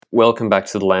Welcome back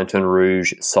to the Lanterne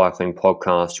Rouge Cycling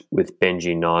Podcast with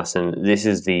Benji Nyssen. This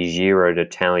is the Giro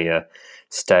d'Italia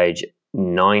Stage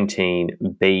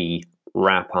 19B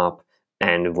wrap-up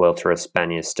and Vuelta a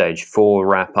España Stage 4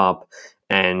 wrap-up.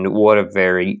 And what a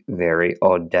very, very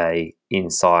odd day in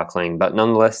cycling. But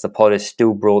nonetheless, the pod is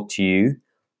still brought to you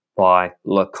by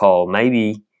Le Col.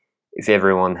 Maybe if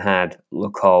everyone had Le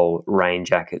Col rain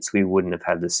jackets, we wouldn't have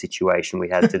had the situation we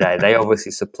had today. They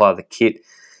obviously supply the kit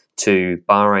to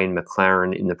Bahrain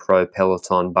McLaren in the Pro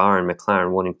Peloton. Bahrain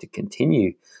McLaren wanting to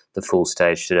continue the full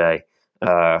stage today,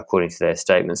 according to their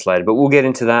statements later. But we'll get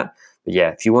into that. But yeah,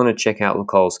 if you want to check out Le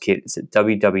Col's kit, it's at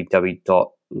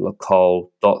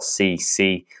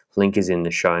www.lecol.cc. Link is in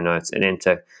the show notes, and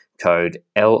enter code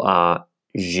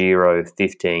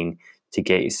LRGiro15 to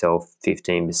get yourself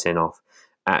 15% off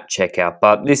at checkout.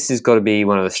 But this has got to be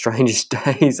one of the strangest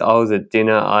days. I was at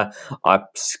dinner. I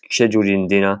scheduled in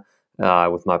dinner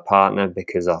with my partner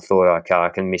because I thought, okay, I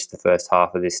can miss the first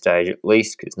half of this stage at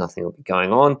least because nothing will be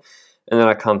going on. And then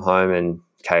I come home and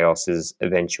chaos has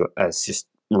just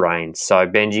reigned. So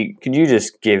Benji, could you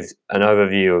just give an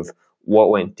overview of what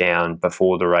went down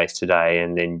before the race today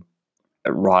and then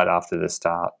right after the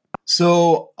start?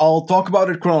 So I'll talk about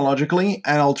it chronologically,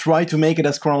 and I'll try to make it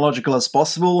as chronological as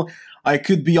possible. I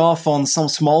could be off on some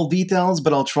small details,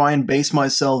 but I'll try and base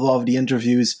myself off the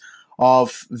interviews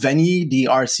of Veni, the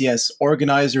RCS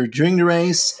organizer during the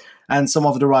race, and some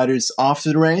of the riders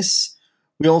after the race.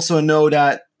 We also know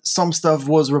that some stuff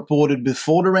was reported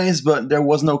before the race, but there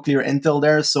was no clear intel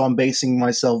there, so I'm basing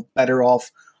myself better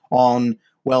off on,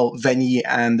 Veni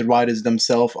and the riders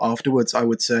themselves afterwards, I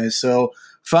would say. So,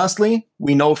 firstly,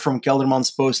 we know from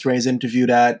Kelderman's post-race interview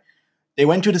that they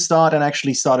went to the start and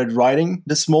actually started riding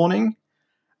this morning,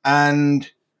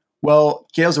 and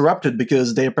chaos erupted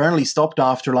because they apparently stopped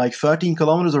after like 13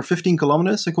 kilometers or 15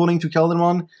 kilometers, according to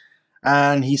Kelderman.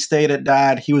 And he stated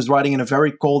that he was riding in a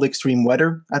very cold, extreme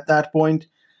weather at that point,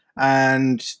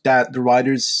 and that the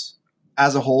riders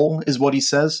as a whole, is what he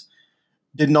says,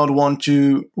 did not want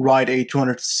to ride a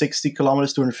 260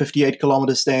 kilometers, 258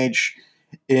 kilometer stage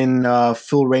in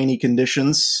full rainy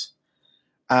conditions.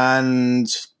 And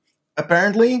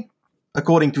apparently,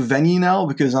 according to Veni now,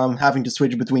 because I'm having to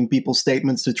switch between people's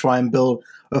statements to try and build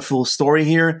a full story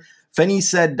here, Veni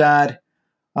said that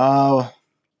at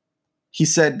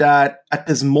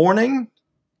this morning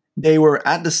they were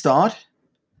at the start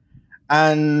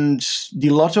and the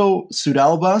Lotto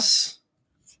Soudal bus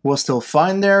was still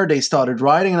fine there. They started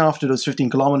riding, and after those 15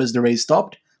 kilometers the race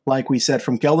stopped, like we said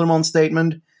from Kelderman's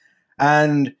statement.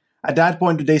 And at that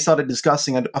point they started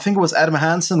discussing, I think it was Adam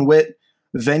Hansen with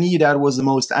Veni that was the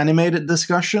most animated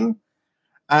discussion,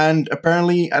 and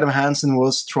apparently Adam Hansen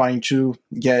was trying to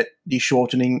get the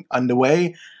shortening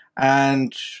underway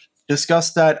and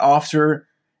discussed that after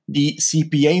the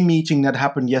CPA meeting that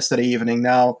happened yesterday evening.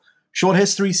 Now, short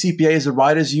history, CPA is a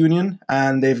riders union,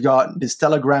 and they've got this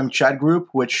Telegram chat group,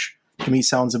 which to me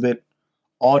sounds a bit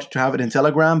odd to have it in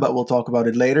Telegram, but we'll talk about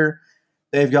it later.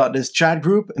 They've got this chat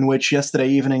group in which yesterday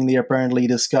evening they apparently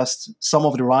discussed some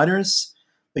of the riders,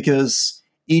 because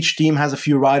each team has a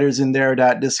few riders in there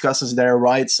that discusses their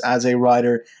rights as a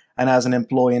rider and as an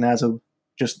employee and as a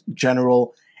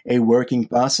working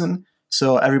person.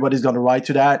 So everybody's got a right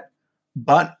to that.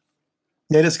 But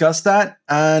they discussed that,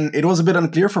 and it was a bit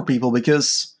unclear for people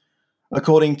because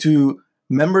according to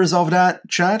members of that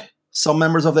chat, some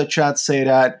members of that chat say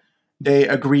that they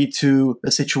agreed to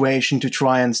a situation to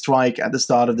try and strike at the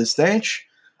start of the stage.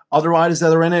 Other riders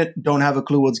that are in it don't have a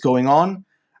clue what's going on,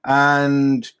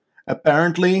 and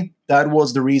apparently, that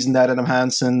was the reason that Adam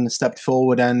Hansen stepped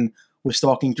forward and was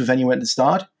talking to Veni at the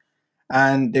start.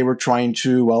 And they were trying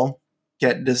to,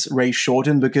 get this race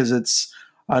shortened because it's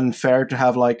unfair to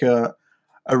have like a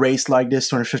race like this,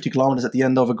 250 kilometers at the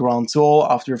end of a Grand Tour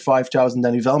after 5,000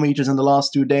 Denivelle meters in the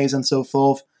last 2 days and so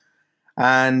forth.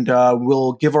 And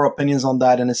we'll give our opinions on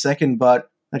that in a second, but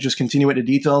let's just continue with the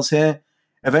details here.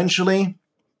 Eventually,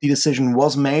 the decision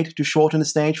was made to shorten the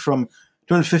stage from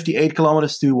 258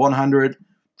 kilometers to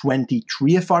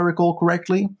 123, if I recall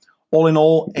correctly. All in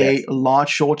all, a large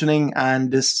shortening,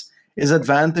 and this is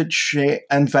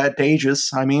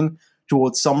advantageous,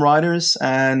 towards some riders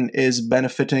and is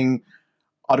benefiting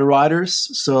other riders.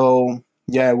 So,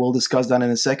 we'll discuss that in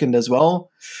a second as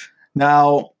well.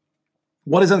 Now,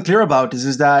 what is unclear about this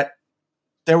is that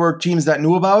there were teams that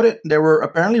knew about it. There were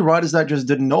apparently riders that just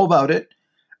didn't know about it,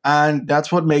 and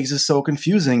that's what makes it so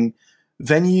confusing.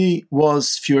 Veni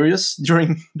was furious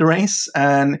during the race,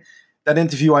 and that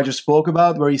interview I just spoke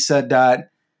about where he said that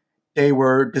they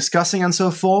were discussing and so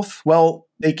forth,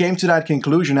 they came to that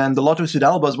conclusion, and the Lotto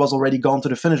Soudal bus was already gone to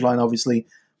the finish line, obviously,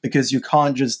 because you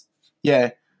can't just,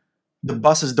 the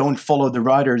buses don't follow the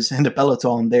riders in the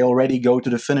peloton. They already go to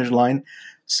the finish line.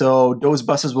 So those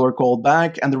buses were called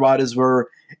back, and the riders were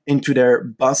into their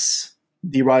bus.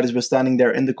 The riders were standing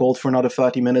there in the cold for another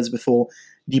 30 minutes before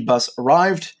the bus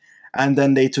arrived. And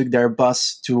then they took their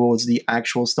bus towards the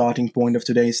actual starting point of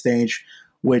today's stage,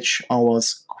 which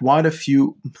was quite a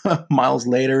few miles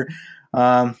later,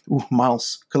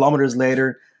 kilometers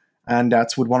later, and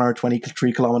that's with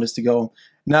 123 kilometers to go.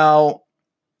 Now,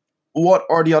 what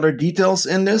are the other details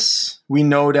in this? We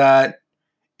know that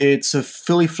it's a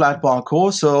fully flat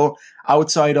parcours, so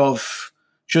outside of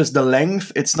just the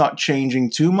length, it's not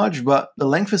changing too much, but the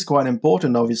length is quite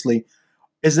important, obviously.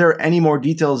 Is there any more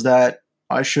details that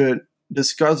I should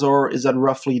discuss, or is that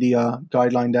roughly the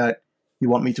guideline that you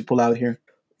want me to pull out here?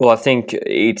 Well, I think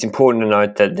it's important to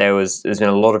note that there's been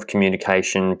a lot of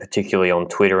communication, particularly on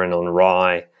Twitter and on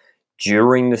Rai,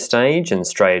 during the stage and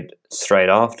straight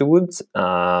afterwards,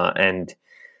 and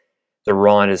the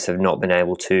riders have not been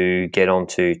able to get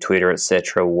onto Twitter,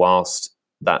 etc., whilst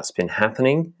that's been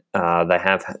happening.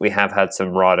 We have had some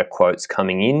rider quotes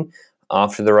coming in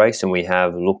after the race, and we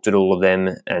have looked at all of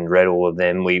them and read all of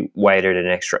them. We waited an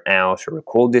extra hour to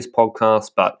record this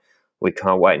podcast, but we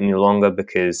can't wait any longer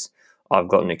because I've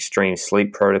got an extreme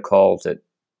sleep protocol that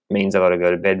means I've got to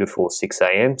go to bed before 6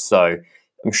 a.m. So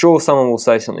I'm sure someone will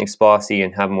say something spicy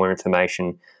and have more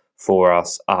information for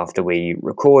us after we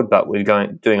record, but we're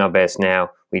doing our best now.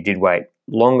 We did wait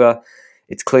longer.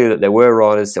 It's clear that there were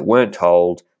riders that weren't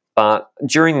told, but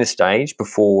during the stage,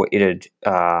 before it had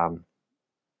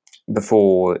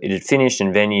finished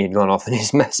and Veni had gone off in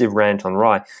his massive rant on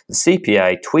Rai, the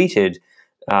CPA tweeted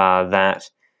that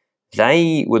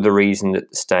they were the reason that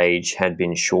the stage had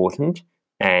been shortened,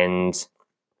 and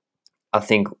I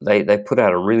think they put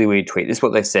out a really weird tweet. This is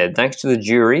what they said: "Thanks to the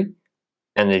jury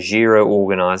and the Giro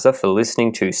organiser for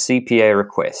listening to CPA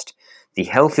request. The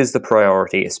health is the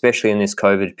priority, especially in this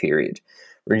COVID period.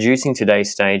 Reducing today's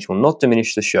stage will not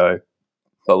diminish the show,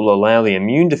 but will allow the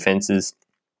immune defences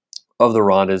of the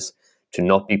riders to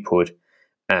not be put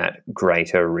at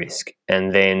greater risk."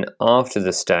 And then after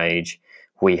the stage,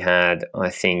 we had, I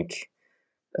think,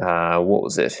 what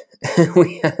was it?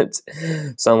 We had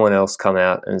someone else come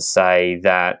out and say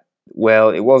that,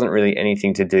 well, it wasn't really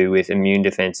anything to do with immune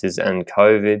defences and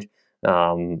COVID.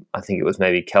 I think it was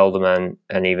maybe Kelderman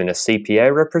and even a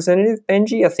CPA representative,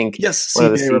 Benji. I think yes,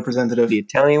 CPA representative, the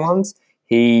Italian ones.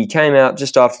 He came out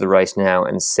just after the race now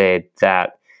and said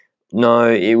that no,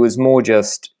 it was more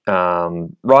just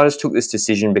riders took this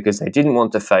decision because they didn't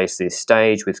want to face this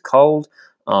stage with cold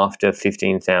after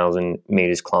 15,000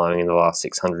 metres climbing in the last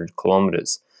 600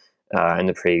 kilometres in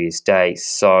the previous day.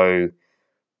 So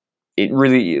it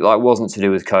really wasn't to do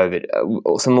with COVID.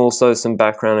 Some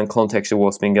background and context of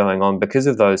what's been going on. Because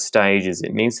of those stages,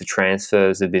 it means the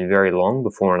transfers have been very long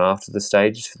before and after the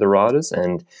stages for the riders,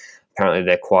 and apparently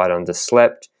they're quite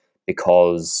underslept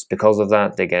because of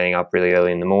that. They're getting up really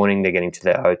early in the morning, they're getting to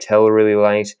their hotel really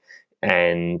late,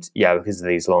 and because of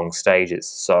these long stages.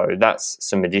 So that's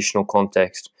some additional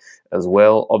context as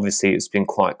well. Obviously, it's been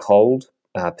quite cold,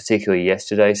 particularly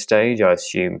yesterday's stage. I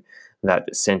assume that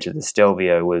descent of the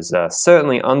Stelvio was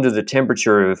certainly under the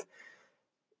temperature of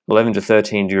 11 to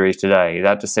 13 degrees today.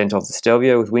 That descent off the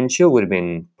Stelvio with wind chill would have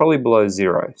been probably below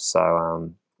zero.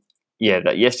 So,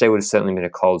 that yesterday would have certainly been a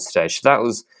cold stage. So that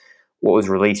was what was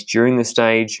released during the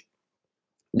stage.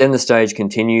 Then the stage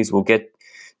continues. We'll get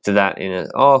to that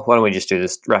why don't we just do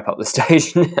this, wrap up the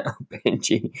stage now,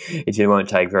 Benji? It won't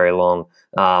take very long.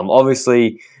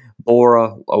 Obviously,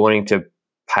 Bora are wanting to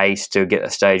pace to get a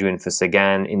stage win for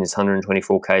Sagan in this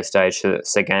 124k stage so that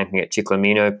Sagan can get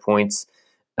Ciclamino points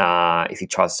if he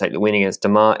tries to take the win against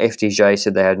Demar. FDJ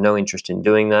said they had no interest in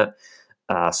doing that.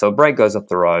 So a break goes up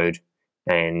the road,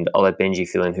 and I'll let Benji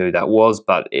fill in who that was,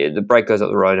 but the break goes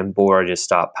up the road and Bora just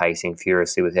start pacing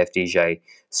furiously with FDJ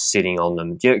sitting on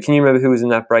them. Can you remember who was in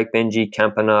that break, Benji?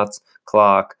 Campenaerts,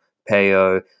 Clark,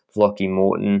 Peyo, Lockie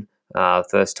Morton.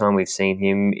 First time we've seen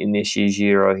him in this year's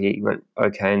Giro. He went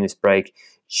okay in this break.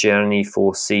 Czerny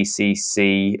for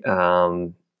CCC,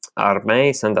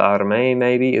 Santa Arme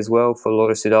maybe as well for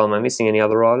Lotto Soudal. Am I missing any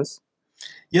other riders?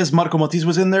 Yes, Marco Matisse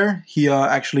was in there. He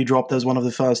actually dropped as one of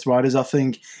the first riders, I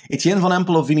think. Etienne Van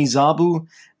Empel of Vini Zabu,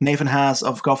 Nathan Haas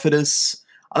of Cofidis,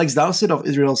 Alex Dowsett of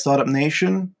Israel Startup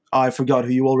Nation. I forgot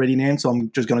who you already named, so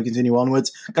I'm just going to continue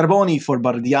onwards. Carboni for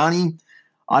Bardiani.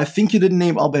 I think you didn't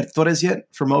name Albert Torres yet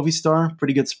from Movistar.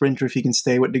 Pretty good sprinter if he can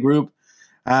stay with the group.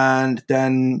 And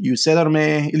then you said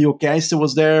Arme, Ilio Keister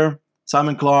was there,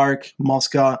 Simon Clark,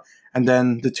 Mosca, and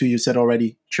then the two you said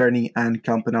already, Czerny and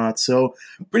Campenaerts. So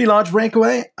pretty large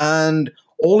breakaway, and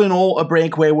all in all, a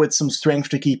breakaway with some strength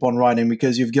to keep on riding,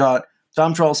 because you've got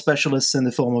time trial specialists in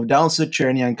the form of Dowsett,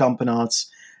 Czerny, and Campenaerts.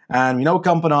 And we know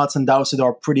Campenaerts and Dowsett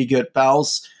are pretty good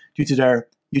pals due to their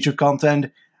YouTube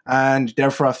content, and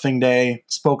therefore I think they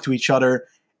spoke to each other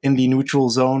in the neutral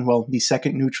zone, well, the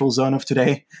second neutral zone of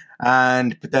today,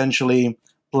 and potentially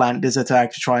planned this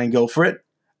attack to try and go for it.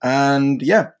 And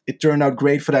yeah, it turned out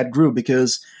great for that group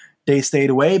because they stayed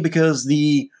away, because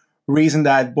the reason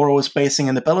that Bora was pacing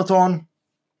in the peloton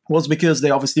was because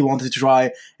they obviously wanted to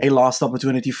try a last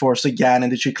opportunity for Sagan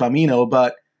and the Ciclamino,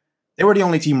 but they were the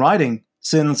only team riding,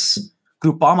 since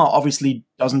Groupama obviously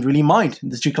doesn't really mind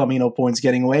the Ciclamino points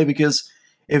getting away, because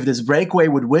if this breakaway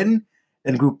would win,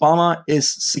 then Groupama is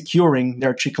securing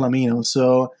their Ciclamino.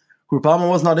 So Groupama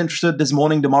was not interested. This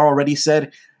morning, Démare already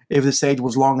said if the stage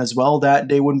was long as well, that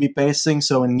they wouldn't be pacing,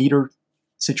 so in neither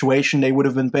situation they would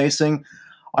have been pacing.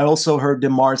 I also heard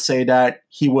Démare say that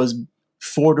he was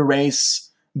for the race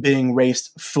being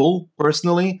raced full,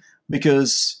 personally,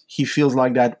 because he feels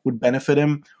like that would benefit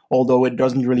him, although it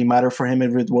doesn't really matter for him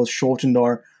if it was shortened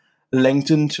or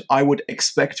lengthened. I would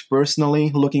expect,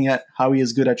 personally, looking at how he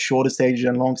is good at shorter stages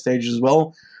and long stages as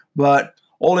well. But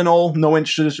all in all, no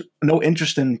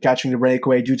interest in catching the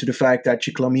breakaway due to the fact that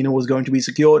Ciclamino was going to be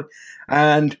secured.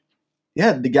 And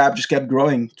yeah, the gap just kept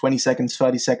growing, 20 seconds,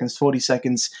 30 seconds, 40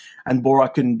 seconds, and Bora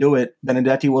couldn't do it.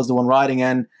 Benedetti was the one riding,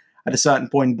 and at a certain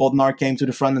point, Bodnar came to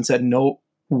the front and said, no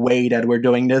way that we're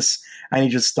doing this, and he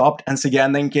just stopped, and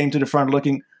Sagan then came to the front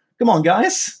looking, come on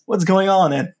guys, what's going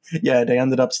on? And yeah, they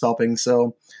ended up stopping.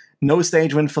 So no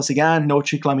stage win for Sagan, no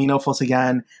Ciclamino for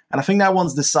Sagan, and I think that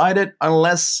one's decided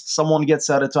unless someone gets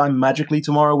out of time magically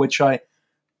tomorrow, which I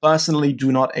personally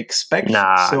do not expect.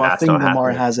 So I think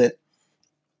Démare has it.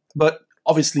 But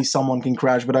obviously someone can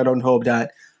crash, but I don't hope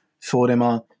that for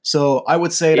Démare. So I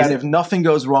would say that if nothing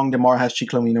goes wrong, Démare has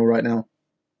Ciclamino right now.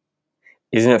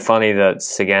 Isn't it funny that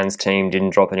Sagan's team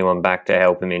didn't drop anyone back to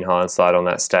help him in hindsight on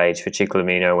that stage for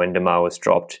Ciclamino when Démare was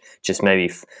dropped? Just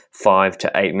maybe 5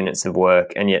 to 8 minutes of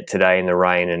work, and yet today in the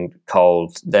rain and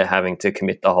cold, they're having to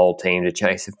commit the whole team to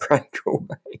chase a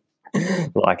breakaway.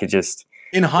 Like, it just...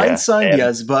 In hindsight,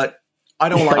 yes, but I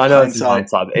don't like I know hindsight. It's in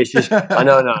hindsight. But it's just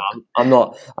I'm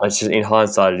not. It's just in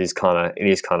hindsight. It is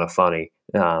kind of funny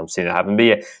seeing it happen. But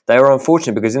yeah, they were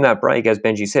unfortunate because in that break, as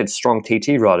Benji said, strong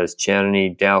TT riders,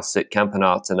 Czerny, Dowsett,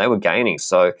 Campenaerts, and they were gaining.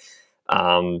 So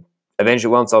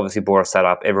eventually, once obviously Bora sat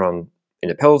up, everyone in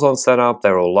the peloton sat up. They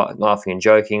were all laughing and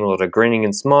joking, a lot of grinning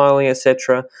and smiling,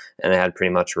 etc. And they had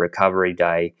pretty much a recovery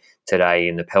day today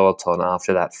in the peloton.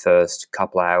 After that first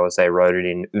couple of hours, they rode it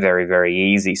in very, very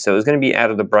easy. So it was going to be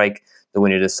out of the break. The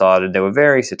winner decided. There were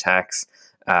various attacks.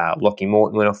 Lockie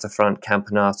Morton went off the front.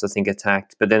 Campenaerts, I think,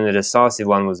 attacked. But then the decisive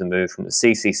one was a move from the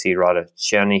CCC rider,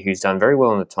 Czerny, who's done very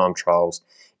well in the time trials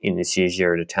in this year's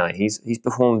Giro d'Italia. He's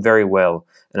performed very well,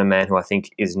 and a man who I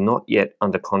think is not yet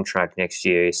under contract next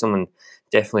year. He's someone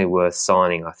definitely worth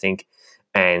signing, I think.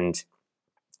 And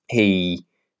he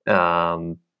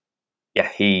rode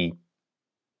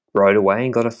away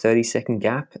and got a 30-second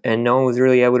gap, and no one was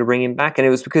really able to bring him back. And it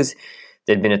was because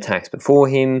there'd been attacks before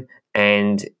him,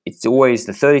 and it's always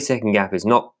the 30-second gap is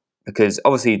not because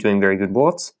obviously you're doing very good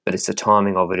watts, but it's the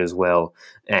timing of it as well,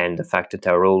 and the fact that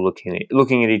they were all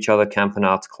looking at each other.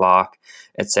 Campenaerts, Clark,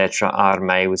 etc.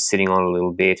 Armé was sitting on a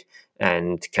little bit,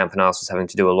 and Campenaerts was having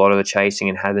to do a lot of the chasing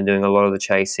and had been doing a lot of the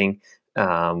chasing.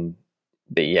 But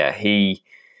yeah, he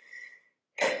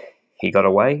got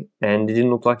away, and it didn't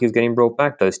look like he was getting brought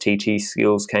back. Those TT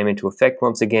skills came into effect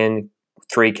once again.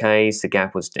 3Ks, the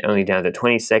gap was only down to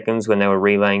 20 seconds when they were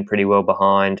relaying pretty well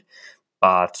behind,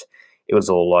 but it was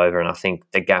all over, and I think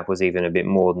the gap was even a bit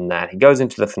more than that. He goes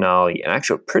into the finale, and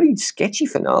actually a pretty sketchy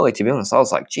finale, to be honest. I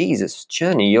was like, Jesus,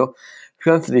 Czerny, you're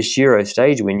going for this Giro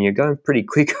stage win. You're going pretty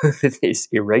quick over this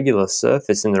irregular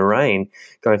surface in the rain,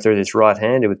 going through this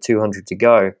right-hander with 200 to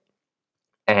go.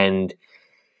 And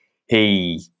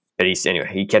he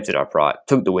kept it upright,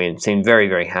 took the win, seemed very,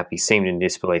 very happy, seemed in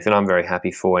disbelief, and I'm very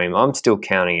happy for him. I'm still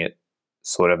counting it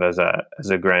sort of as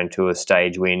a Grand Tour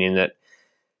stage win, in that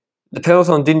the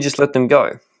peloton didn't just let them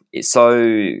go.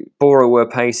 So Bora were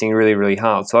pacing really, really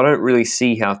hard. So I don't really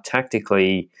see how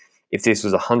tactically, if this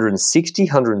was 160,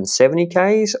 170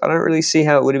 Ks, I don't really see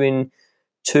how it would have been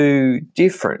too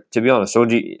different, to be honest. Or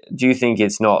do you think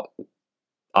it's not?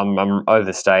 I'm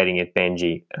overstating it,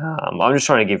 Benji. I'm just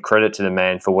trying to give credit to the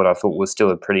man for what I thought was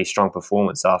still a pretty strong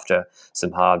performance after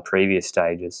some hard previous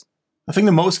stages. I think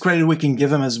the most credit we can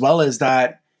give him as well is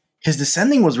that his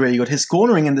descending was really good. His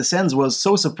cornering and descents was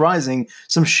so surprising.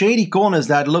 Some shady corners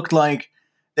that looked like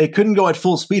they couldn't go at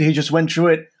full speed. He just went through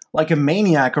it like a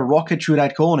maniac, a rocket through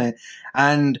that corner.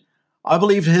 And I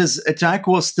believe his attack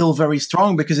was still very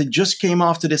strong because it just came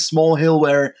after this small hill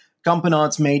where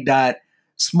Campenaerts made that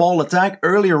small attack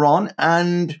earlier on,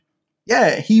 and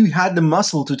yeah, he had the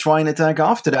muscle to try and attack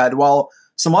after that, while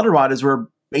some other riders were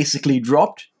basically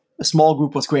dropped. A small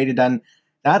group was created, and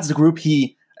that's the group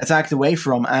he attacked away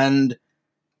from. And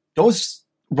those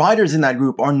riders in that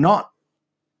group are not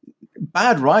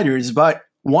bad riders, but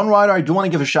one rider I do want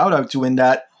to give a shout out to in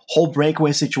that whole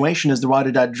breakaway situation is the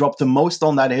rider that dropped the most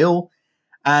on that hill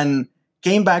and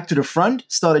came back to the front,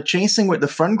 started chasing with the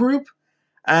front group,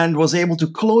 and was able to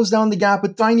close down the gap a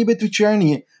tiny bit to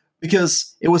Czerny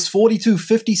because it was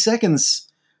 50 seconds.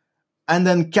 And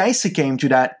then Kajsa came to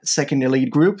that second elite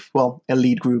group, well,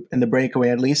 elite group in the breakaway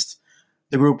at least,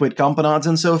 the group with Campenaerts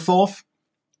and so forth.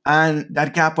 And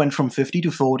that gap went from 50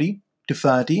 to 40 to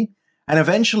 30. And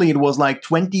eventually it was like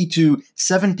 20 to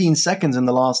 17 seconds in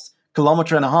the last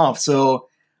kilometer and a half. So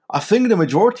I think the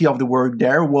majority of the work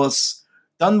there was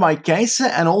done by Kajsa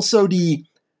and also the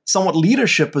somewhat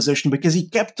leadership position because he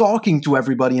kept talking to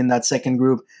everybody in that second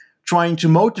group, trying to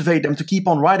motivate them to keep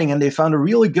on riding, and they found a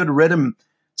really good rhythm.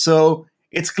 So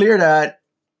it's clear that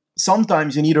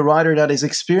sometimes you need a rider that is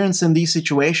experienced in these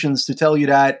situations to tell you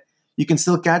that you can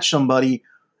still catch somebody.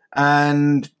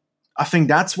 And I think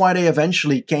that's why they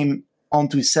eventually came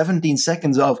onto 17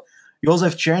 seconds of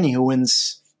Josef Czerny, who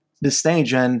wins this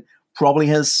stage and probably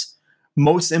his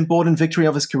most important victory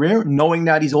of his career, knowing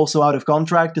that he's also out of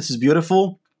contract. This is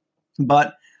beautiful.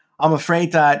 But I'm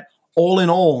afraid that all in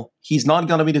all, he's not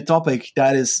going to be the topic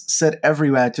that is said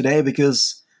everywhere today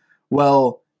because,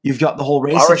 well, you've got the whole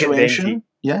race situation. Benji,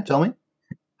 yeah, tell me.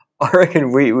 I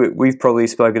reckon we've probably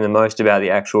spoken the most about the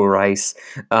actual race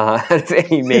out of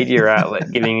any media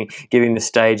outlet, giving the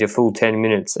stage a full 10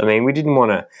 minutes. I mean, we didn't want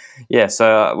to, yeah.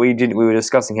 So we were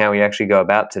discussing how we actually go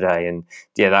about today, and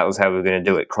yeah, that was how we were going to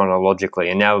do it chronologically.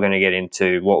 And now we're going to get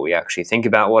into what we actually think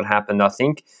about what happened, I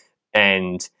think,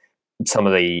 and some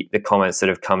of the comments that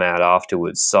have come out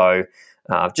afterwards. So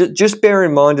just bear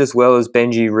in mind as well as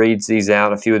Benji reads these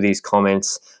out, a few of these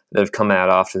comments that have come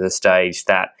out after the stage,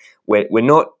 that we're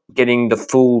not getting the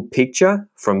full picture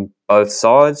from both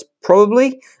sides,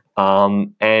 probably.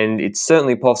 And it's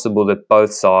certainly possible that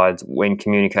both sides, when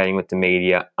communicating with the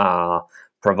media, are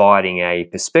providing a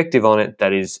perspective on it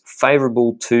that is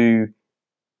favourable to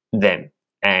them.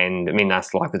 And, I mean,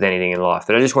 that's like with anything in life.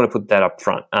 But I just want to put that up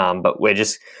front. But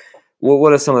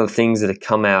what are some of the things that have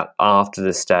come out after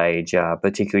the stage,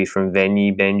 particularly from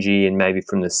Venyi, Benji, and maybe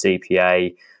from the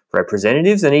CPA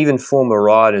representatives and even former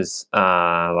riders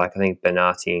like I think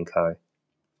Bernati and co.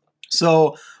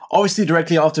 So obviously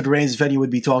directly after the race, Venyi would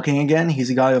be talking again. He's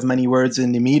a guy of many words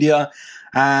in the media,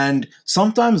 and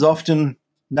often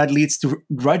that leads to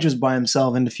grudges by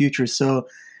himself in the future. So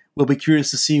we'll be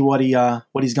curious to see what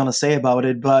he's going to say about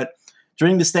it. But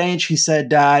during the stage, he said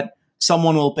that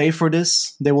someone will pay for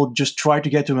this. They will just try to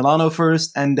get to Milano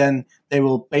first, and then they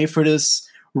will pay for this.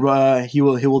 He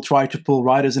will try to pull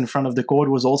riders in front of the court,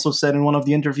 was also said in one of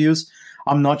the interviews.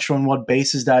 I'm not sure on what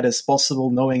basis that is possible,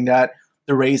 knowing that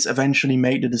the race eventually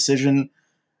made the decision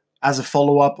as a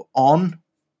follow-up on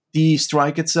the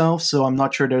strike itself, so I'm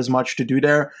not sure there's much to do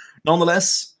there.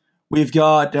 Nonetheless, we've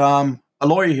got a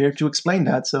lawyer here to explain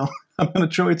that, so I'm going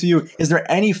to throw it to you. Is there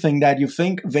anything that you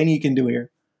think Venyi can do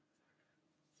here?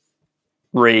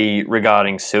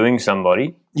 Regarding suing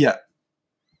somebody? Yeah.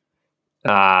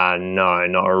 No,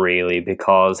 not really,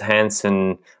 because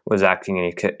Hansen was acting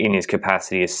in his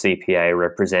capacity as CPA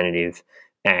representative,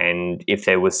 and if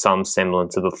there was some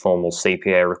semblance of a formal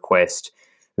CPA request,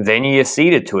 Venyi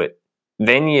acceded to it.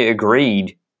 Venyi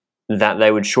agreed that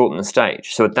they would shorten the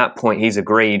stage. So at that point, he's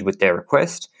agreed with their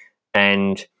request,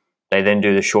 and they then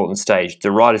do the shortened stage.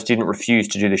 The riders didn't refuse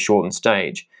to do the shortened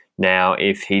stage. Now,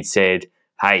 if he'd said,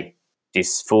 hey,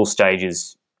 this full stage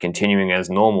is continuing as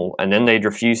normal, and then they'd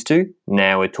refuse to,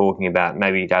 now we're talking about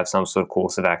maybe to have some sort of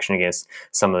course of action against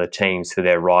some of the teams for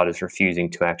their riders refusing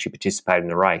to actually participate in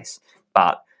the race.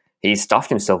 But he stuffed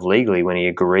himself legally when he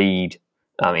agreed.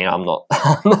 I mean, I don't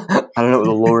know what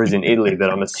the law is in Italy, but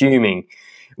I'm assuming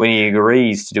when he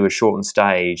agrees to do a shortened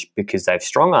stage because they've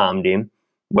strong-armed him,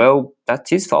 well, that's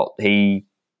his fault. They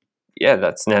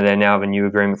now have a new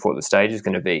agreement for what the stage is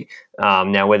going to be.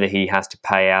 Now, whether he has to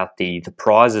pay out the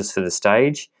prizes for the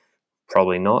stage,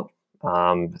 probably not.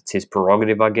 It's his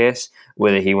prerogative, I guess.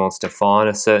 Whether he wants to fine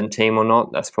a certain team or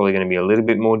not, that's probably going to be a little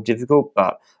bit more difficult,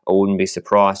 but I wouldn't be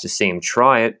surprised to see him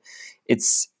try it.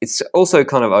 It's also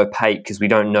kind of opaque because we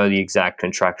don't know the exact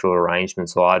contractual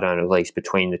arrangements, or I don't at least,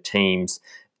 between the teams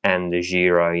and the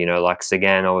Giro. You know, like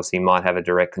Sagan obviously might have a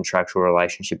direct contractual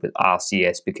relationship with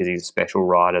RCS because he's a special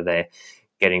rider there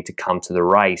getting to come to the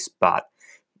race, but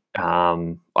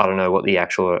I don't know what the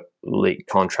actual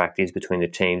contract is between the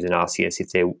teams and RCS,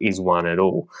 if there is one at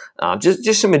all.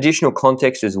 Just some additional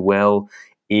context as well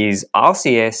is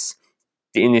RCS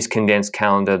in this condensed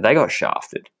calendar, they got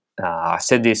shafted. I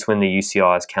said this when the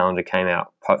UCI's calendar came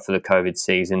out for the COVID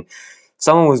season.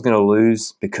 Someone was going to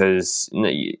lose because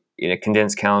in a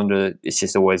condensed calendar, it's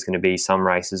just always going to be some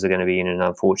races are going to be in an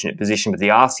unfortunate position. But the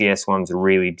RCS ones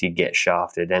really did get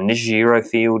shafted. And this Giro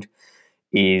field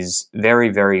is very,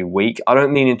 very weak. I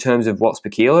don't mean in terms of watts per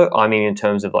kilo. I mean in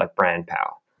terms of like brand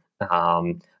power.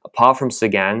 Apart from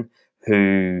Sagan,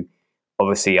 who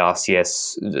obviously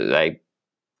RCS, they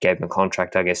gave him a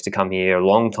contract, I guess, to come here a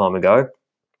long time ago.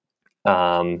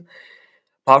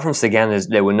 Apart from Sagan,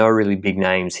 there were no really big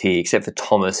names here, except for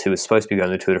Thomas, who was supposed to be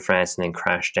going to the Tour de France and then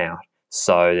crashed out.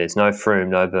 So there's no Froome,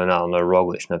 no Bernal, no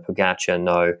Roglic, no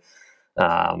Pogacar,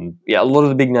 a lot of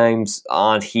the big names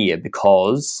aren't here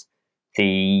because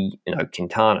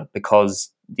Quintana,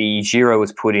 because the Giro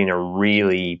was put in a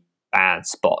really bad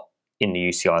spot in the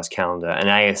UCI's calendar, and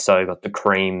ASO got the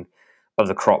cream of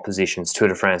the crop positions. Tour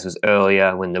de France was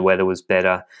earlier when the weather was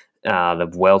better. The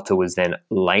Vuelta was then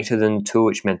later than Tour,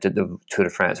 which meant that the Tour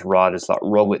de France riders like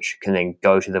Roglic can then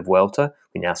go to the Vuelta.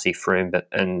 We now see Froome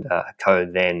and Co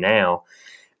there now.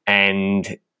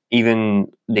 And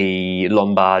even the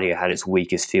Lombardia had its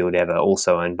weakest field ever,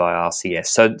 also owned by RCS.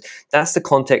 So that's the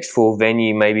context for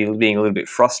Venue maybe being a little bit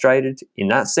frustrated in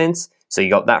that sense. So you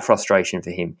got that frustration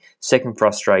for him. Second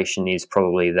frustration is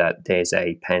probably that there's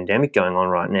a pandemic going on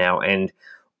right now, and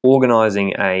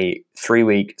organising a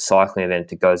 3-week cycling event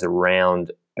that goes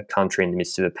around a country in the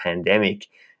midst of a pandemic,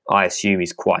 I assume,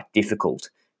 is quite difficult.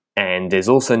 And there's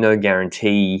also no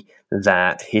guarantee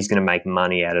that he's going to make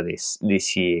money out of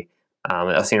this year.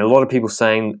 I've seen a lot of people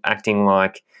acting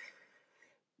like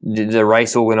the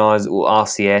race organiser,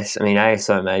 RCS, I mean,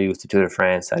 ASO maybe with the Tour de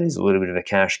France, that is a little bit of a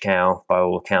cash cow by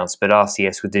all accounts, but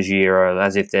RCS with the Giro,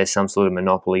 as if there's some sort of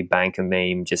monopoly banker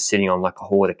meme just sitting on like a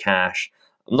hoard of cash.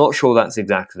 I'm not sure that's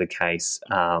exactly the case.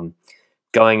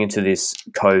 Going into this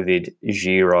COVID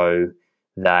Giro,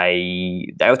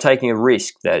 they were taking a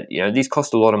risk that, these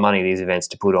cost a lot of money, these events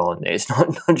to put on. It's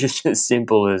not just as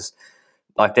simple as,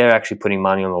 like, they're actually putting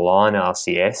money on the line,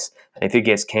 RCS, and if it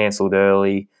gets cancelled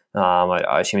early,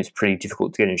 I assume it's pretty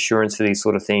difficult to get insurance for these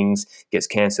sort of things. Gets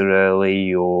cancelled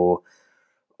early, or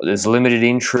there's limited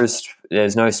interest.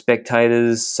 There's no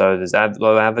spectators, so there's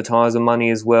low advertiser money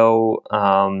as well.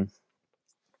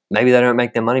 Maybe they don't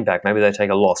make their money back. Maybe they take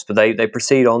a loss, but they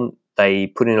proceed on. They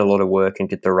put in a lot of work and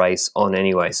get the race on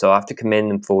anyway. So I have to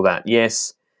commend them for that.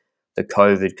 Yes, the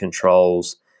COVID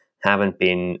controls haven't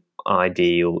been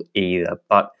ideal either,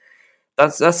 but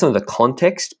that's some of the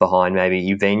context behind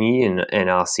maybe Venue and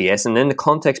RCS. And then the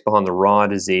context behind the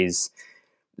riders is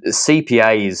the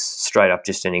CPA is straight up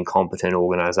just an incompetent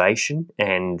organisation,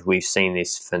 and we've seen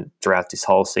this throughout this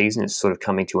whole season. It's sort of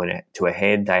coming to a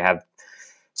head. They have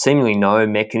seemingly no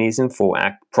mechanism for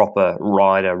proper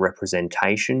rider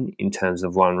representation in terms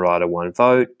of one rider, one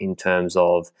vote, in terms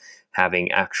of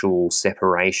having actual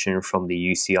separation from the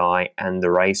UCI and the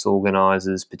race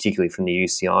organisers, particularly from the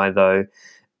UCI though.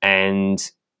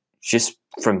 And just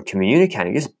from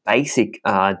communicating, just basic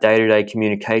day-to-day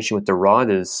communication with the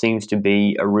riders seems to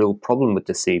be a real problem with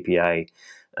the CPA.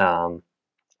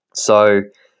 So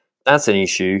that's an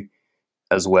issue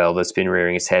as well that's been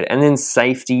rearing its head. And then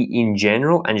safety in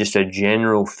general, and just a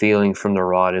general feeling from the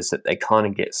riders that they kind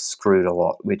of get screwed a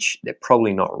lot, which they're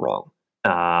probably not wrong.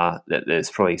 That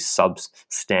there's probably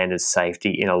substandard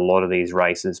safety in a lot of these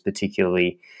races,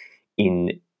 particularly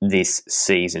in this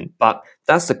season. But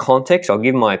that's the context. I'll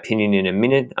give my opinion in a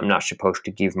minute. I'm not supposed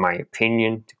to give my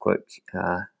opinion, to quote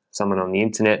someone on the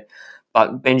internet.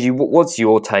 But Benji, what's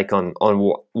your take on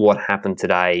what happened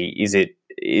today?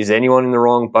 Is anyone in the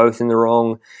wrong, both in the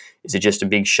wrong? Is it just a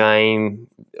big shame,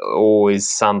 or is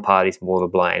some parties more to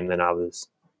blame than others?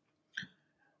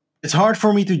 It's hard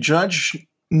for me to judge,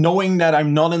 knowing that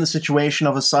I'm not in the situation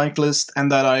of a cyclist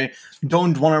and that I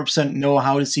don't 100% know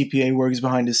how the CPA works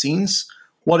behind the scenes.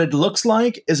 What it looks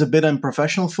like is a bit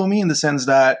unprofessional for me, in the sense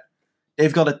that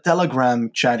they've got a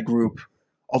Telegram chat group,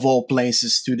 of all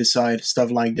places, to decide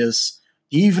stuff like this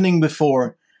the evening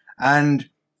before. And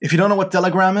if you don't know what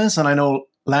Telegram is, and I know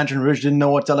Lantern Rouge didn't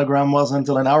know what Telegram was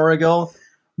until an hour ago,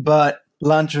 but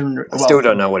Lantern... I still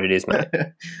don't know what it is,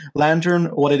 man. Lantern,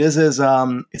 what it is it's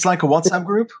like a WhatsApp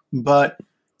group, but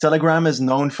Telegram is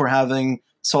known for having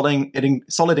solid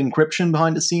encryption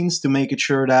behind the scenes to make it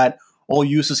sure that all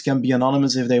users can be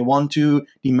anonymous if they want to,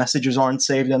 the messages aren't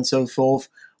saved and so forth.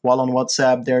 While on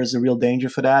WhatsApp, there's a real danger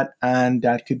for that, and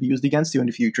that could be used against you in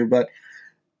the future. But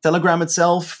Telegram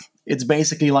itself, it's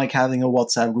basically like having a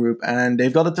WhatsApp group, and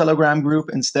they've got a Telegram group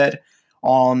instead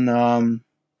on,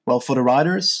 for the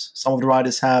riders. Some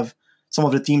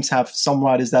of the teams have some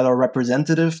riders that are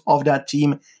representative of that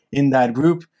team in that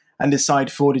group and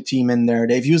decide for the team in there.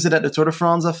 They've used it at the Tour de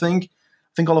France, I think.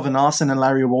 I think Oliver Naassen and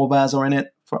Larry Wolbaz are in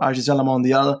it for AG2R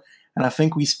Mondial, and I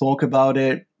think we spoke about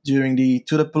it during the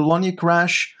Tour de Pologne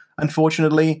crash,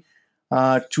 unfortunately,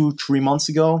 2-3 months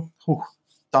ago. Whew,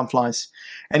 time flies.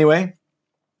 Anyway,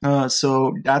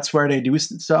 so that's where they do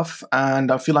stuff,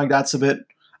 and I feel like that's a bit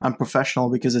unprofessional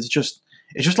because it's just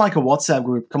like a WhatsApp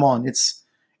group. Come on,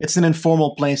 it's an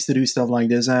informal place to do stuff like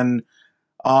this, and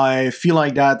I feel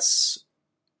like that's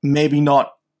maybe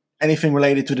not anything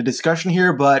related to the discussion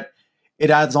here, but it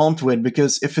adds on to it,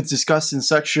 because if it's discussed in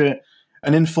such an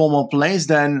informal place,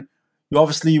 then you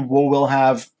obviously will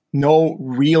have no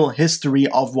real history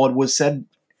of what was said,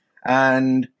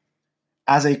 and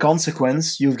as a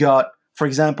consequence, you've got, for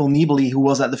example, Nibali, who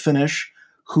was at the finish,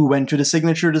 who went to the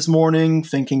signature this morning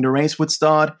thinking the race would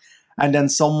start, and then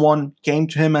someone came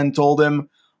to him and told him,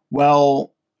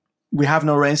 well, we have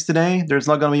no race today, there's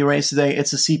not going to be a race today,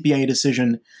 it's a CPA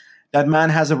decision. That man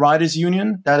has a riders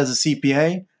union, that is a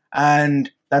CPA, and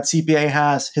that CPA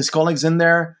has his colleagues in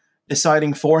there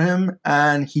deciding for him,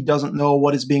 and he doesn't know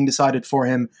what is being decided for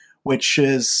him, which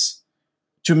is,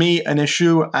 to me, an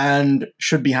issue and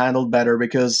should be handled better,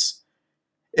 because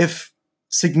if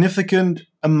significant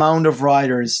amount of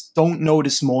riders don't know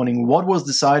this morning what was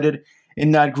decided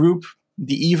in that group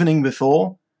the evening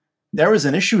before, there is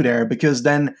an issue there, because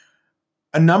then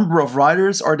a number of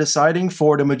riders are deciding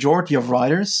for the majority of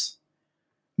riders.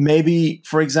 Maybe,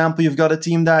 for example, you've got a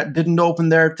team that didn't open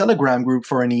their Telegram group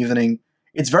for an evening.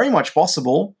 It's very much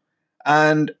possible.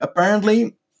 And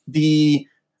apparently, the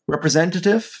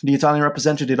Italian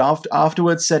representative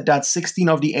afterwards said that 16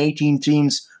 of the 18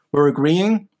 teams were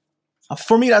agreeing.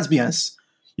 For me, that's BS.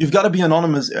 You've got to be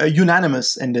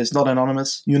unanimous in this, not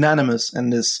anonymous, unanimous in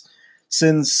this.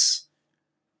 Since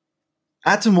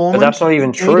at the moment, but that's not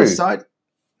even true.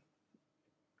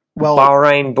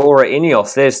 Bahrain, Bora,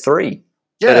 Ineos, there's 3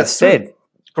 that have said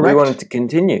we wanted to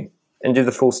continue and do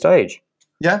the full stage.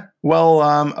 Yeah, well,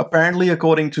 apparently,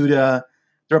 according to the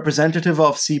representative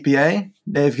of CPA,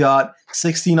 they've got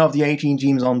 16 of the 18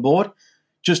 teams on board.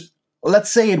 Just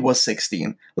let's say it was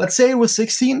 16. Let's say it was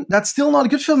 16. That's still not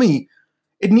good for me.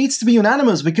 It needs to be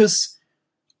unanimous, because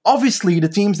obviously the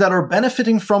teams that are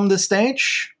benefiting from this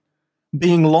stage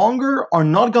being longer are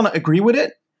not going to agree with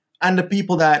it, and the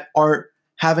people that are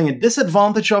having a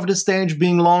disadvantage of the stage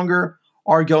being longer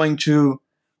are going to,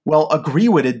 agree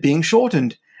with it being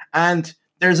shortened. And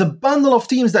there's a bundle of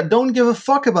teams that don't give a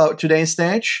fuck about today's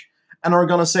stage and are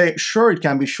going to say, sure, it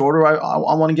can be shorter. I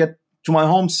want to get to my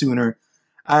home sooner.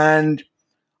 And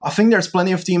I think there's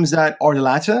plenty of teams that are the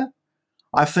latter.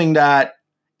 I think that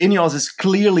Ineos is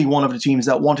clearly one of the teams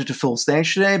that wanted to fill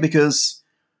stage today, because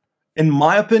in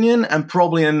my opinion, and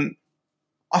probably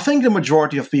I think the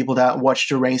majority of people that watched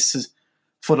the races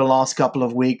for the last couple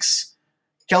of weeks,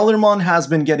 Kelderman has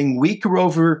been getting weaker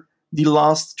over the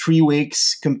last 3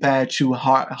 weeks compared to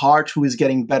Hart, who is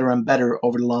getting better and better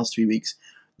over the last 3 weeks.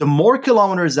 The more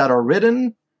kilometers that are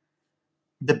ridden,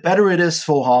 the better it is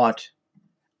for Hart.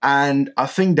 And I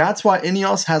think that's why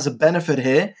Ineos has a benefit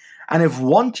here. And if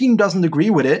one team doesn't agree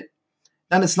with it,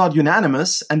 then it's not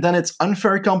unanimous, and then it's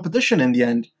unfair competition in the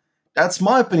end. That's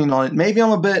my opinion on it. Maybe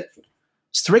I'm a bit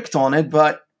strict on it,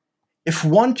 but if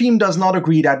one team does not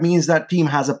agree, that means that team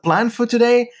has a plan for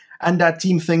today, and that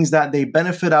team thinks that they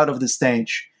benefit out of the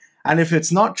stage. And if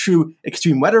it's not through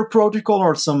extreme weather protocol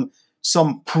or some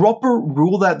proper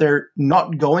rule that they're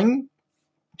not going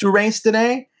to race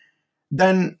today,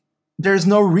 then there's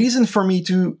no reason for me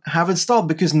to have it stopped,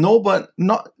 because not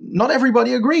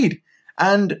everybody agreed.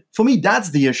 And for me,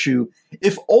 that's the issue.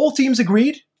 If all teams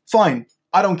agreed, fine,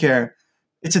 I don't care.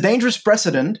 It's a dangerous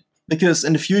precedent, because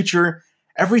in the future,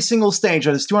 every single stage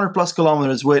that is 200 plus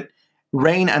kilometers with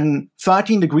rain and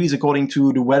 13 degrees according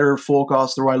to the weather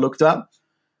forecaster I looked up,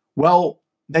 well,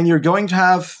 then you're going to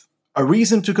have a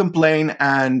reason to complain,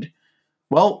 and,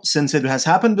 well, since it has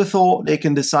happened before, they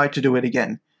can decide to do it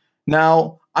again.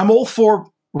 Now, I'm all for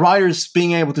riders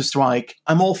being able to strike.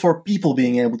 I'm all for people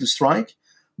being able to strike,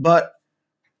 but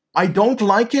I don't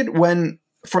like it when,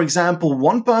 for example,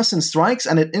 one person strikes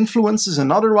and it influences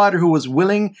another rider who was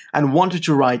willing and wanted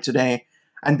to ride today.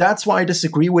 And that's why I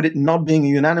disagree with it not being a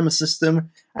unanimous system,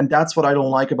 and that's what I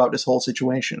don't like about this whole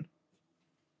situation.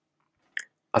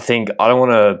 I don't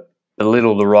want to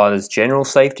belittle the riders' general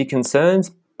safety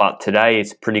concerns, but today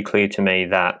it's pretty clear to me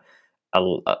that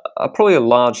probably a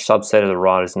large subset of the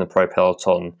riders in the Pro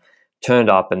Peloton turned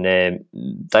up and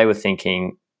they were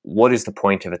thinking, what is the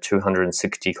point of a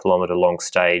 260-kilometre long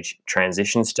stage,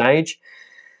 transition stage?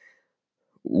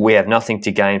 We have nothing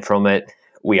to gain from it.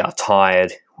 We are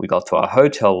tired. We got to our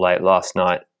hotel late last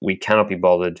night. We cannot be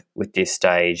bothered with this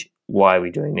stage. Why are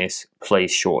we doing this?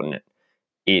 Please shorten it.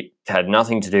 It had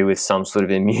nothing to do with some sort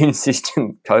of immune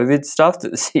system COVID stuff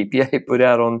that the CPA put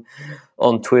out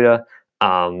on Twitter.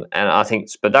 And I think,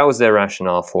 but that was their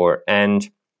rationale for it. And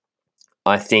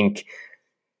I think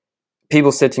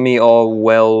people said to me, "Oh,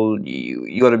 well,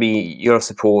 you got to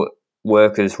support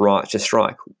workers' right to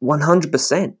strike."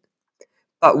 100%.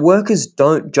 But workers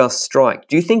don't just strike.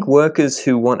 Do you think workers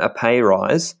who want a pay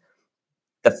rise,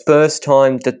 the first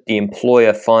time that the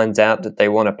employer finds out that they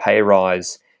want a pay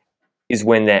rise is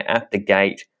when they're at the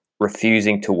gate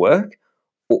refusing to work?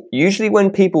 Usually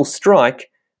when people strike,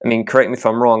 I mean, correct me if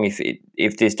I'm wrong,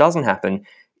 if this doesn't happen,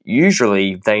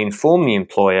 usually they inform the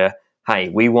employer, hey,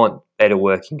 we want better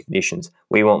working conditions,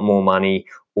 we want more money,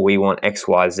 or we want X,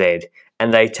 Y, Z.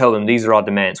 And they tell them, these are our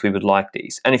demands, we would like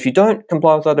these. And if you don't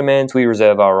comply with our demands, we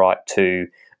reserve our right to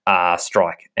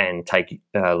strike and take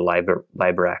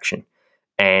labour action.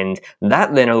 And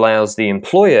that then allows the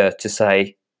employer to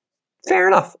say, fair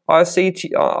enough, I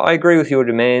agree with your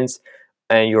demands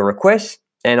and your requests,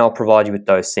 and I'll provide you with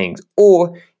those things.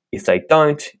 Or if they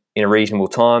don't, in a reasonable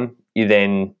time, you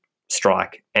then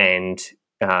strike and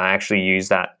actually use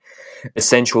that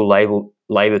essential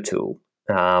labour tool.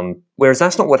 Whereas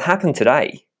that's not what happened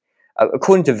today.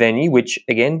 According to Venny, which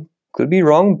again could be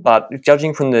wrong, but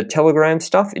judging from the Telegram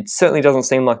stuff, it certainly doesn't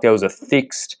seem like there was a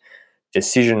fixed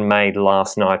decision made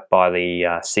last night by the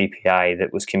CPA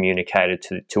that was communicated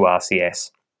to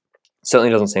RCS.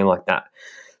 Certainly doesn't seem like that.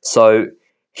 So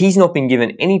he's not been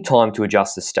given any time to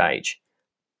adjust the stage.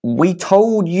 We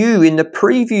told you in the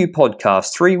preview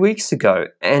podcast 3 weeks ago,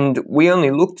 and we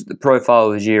only looked at the profile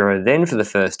of the Giro then for the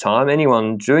first time.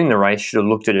 Anyone doing the race should have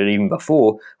looked at it even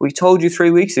before. We told you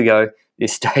 3 weeks ago,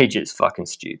 this stage is fucking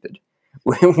stupid.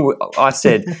 I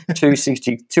said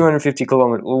 250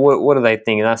 kilometers. What are they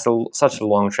thinking? That's such a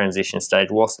long transition stage.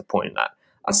 What's the point of that?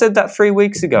 I said that 3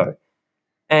 weeks ago.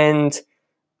 And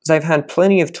they've had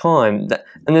plenty of time,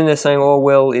 and then they're saying, "Oh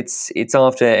well, it's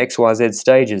after XYZ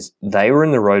stages." They were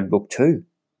in the road book too.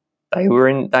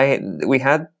 We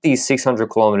had these 600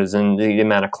 kilometers and the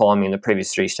amount of climbing in the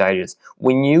previous 3 stages.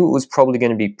 We knew it was probably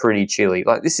going to be pretty chilly.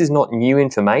 Like, this is not new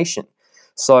information,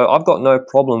 so I've got no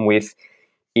problem with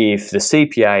if the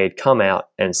CPA had come out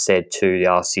and said to the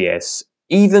RCS,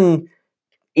 even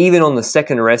on the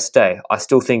second rest day, I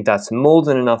still think that's more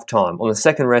than enough time. On the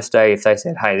second rest day, if they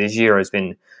said, "Hey, this Giro has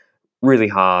been really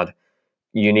hard,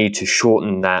 you need to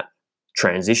shorten that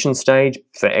transition stage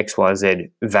for XYZ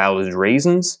valid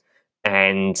reasons,"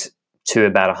 and to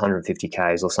about 150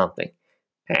 Ks or something.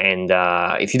 And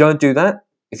if you don't do that,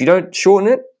 if you don't shorten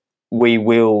it, we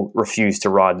will refuse to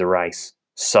ride the race.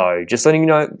 So just letting you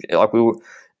know, like we will,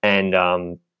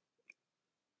 and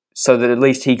so that at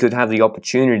least he could have the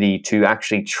opportunity to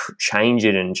actually change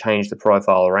it and change the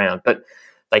profile around. But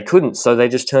they couldn't, so they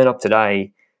just turn up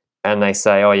today and they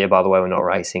say, "Oh yeah, by the way, we're not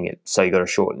racing it, so you got to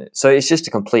shorten it." So it's just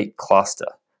a complete cluster,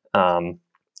 and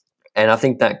I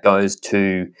think that goes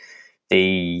to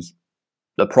the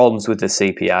problems with the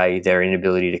CPA, their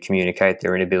inability to communicate,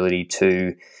 their inability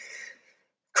to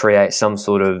create some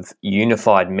sort of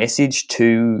unified message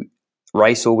to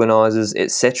race organisers,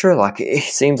 etc. Like, it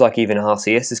seems like even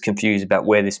RCS is confused about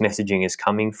where this messaging is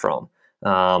coming from.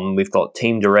 We've got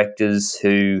team directors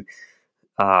who,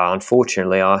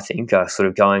 unfortunately, I think, are sort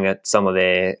of going at some of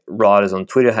their riders on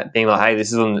Twitter, being like, "Hey,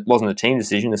 this wasn't a team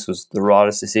decision. This was the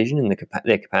riders' decision in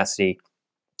their capacity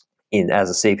as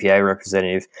a CPA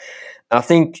representative." I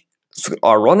think,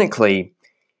 ironically,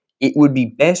 it would be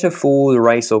better for the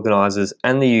race organisers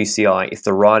and the UCI if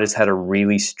the riders had a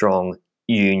really strong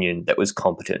union that was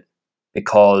competent,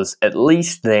 because at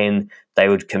least then they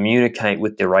would communicate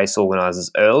with the race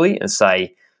organisers early and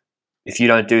say, "If you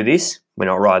don't do this, we're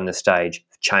not riding the stage.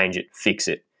 Change it, fix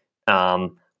it."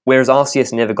 Whereas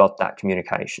RCS never got that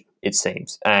communication, it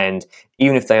seems. And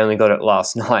even if they only got it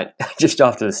last night, just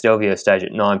after the Stelvio stage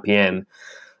at 9 p.m,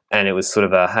 and it was sort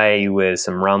of a, "Hey, there's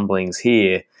some rumblings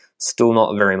here," still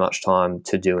not very much time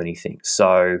to do anything.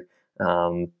 So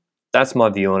that's my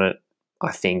view on it.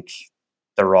 I think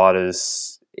the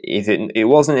riders, if it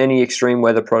wasn't any extreme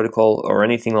weather protocol or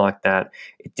anything like that,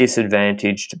 it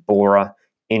disadvantaged Bora,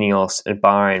 Ineos, and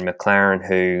Bahrain McLaren,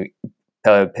 who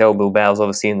Pel Bilbao's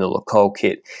obviously in the Le Col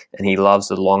kit, and he loves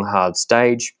the long, hard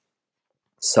stage.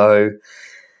 So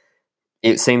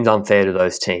it seems unfair to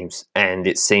those teams, and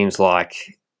it seems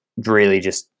like really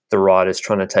just the riders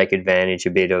trying to take advantage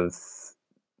a bit of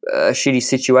a shitty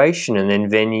situation. And then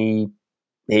Venny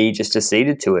he just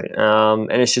acceded to it.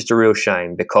 And it's just a real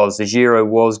shame because the Giro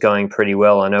was going pretty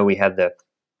well. I know we had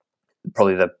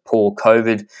probably the poor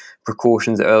COVID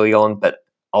precautions early on, but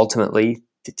ultimately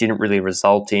it didn't really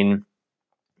result in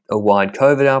a wide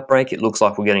COVID outbreak. It looks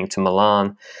like we're getting to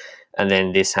Milan, and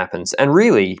then this happens. And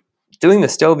really, doing the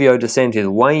Stelvio descent is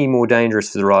way more dangerous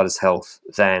for the rider's health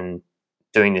than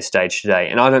doing this stage today.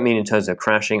 And I don't mean in terms of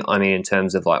crashing, I mean in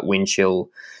terms of like wind chill,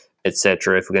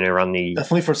 etc. If we're going to run the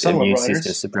definitely for immune riders.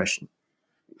 system suppression.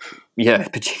 Yeah,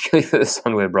 particularly for the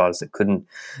Sunweb riders that couldn't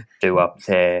do up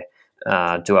their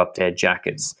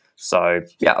jackets. So,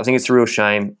 yeah, I think it's a real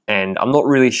shame, and I'm not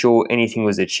really sure anything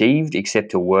was achieved except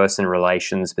to worsen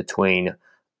relations between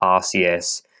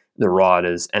RCS, the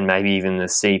riders, and maybe even the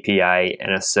CPA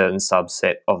and a certain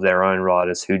subset of their own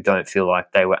riders who don't feel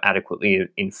like they were adequately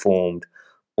informed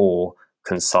or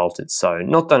consulted. So,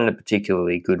 not done in a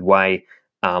particularly good way.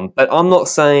 But I'm not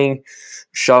saying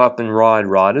shut up and ride,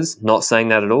 riders. Not saying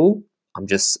that at all.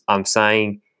 I'm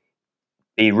saying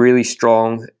be really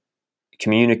strong,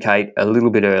 communicate a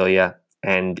little bit earlier,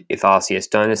 and if RCS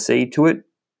don't accede to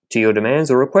your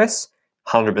demands or requests,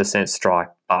 100% strike.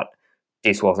 But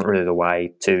this wasn't really the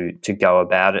way to go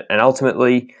about it. And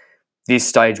ultimately, this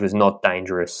stage was not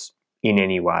dangerous in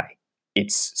any way.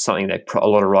 It's something that a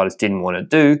lot of riders didn't want to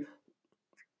do.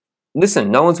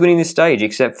 Listen, no one's winning this stage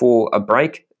except for a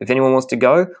break, if anyone wants to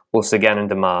go, or Sagan and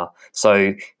Demar.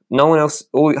 So no one else,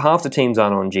 half the teams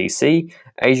aren't on GC.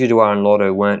 Asia Duar and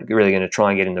Lotto weren't really going to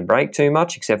try and get in the break too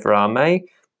much, except for Armé.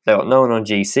 They've got no one on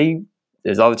GC.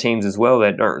 There's other teams as well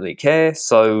that don't really care.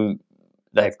 So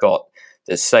they've got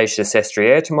the stage to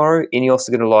Sestriere tomorrow. Ineos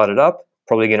are going to light it up,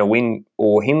 probably going to win,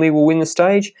 or Hindley will win the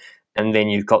stage. And then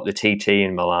you've got the TT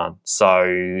in Milan.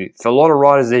 So for a lot of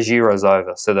riders, their Giro's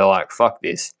over. So they're like, fuck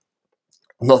this.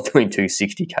 I'm not doing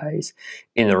 260Ks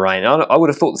in the rain. I would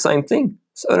have thought the same thing.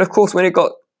 So, and of course, when it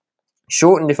got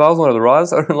shortened, if I was one of the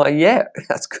riders, I would have been like, yeah,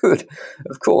 that's good,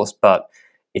 of course. But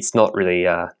it's not really,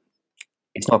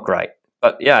 it's not great.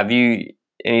 But yeah, have you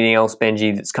anything else,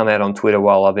 Benji, that's come out on Twitter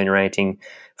while I've been ranting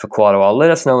for quite a while?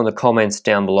 Let us know in the comments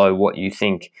down below what you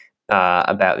think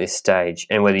about this stage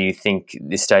and whether you think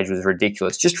this stage was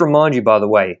ridiculous. Just to remind you, by the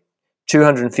way,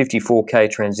 254K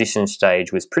transition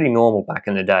stage was pretty normal back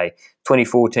in the day.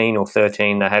 2014 or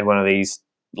 13, they had one of these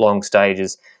long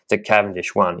stages that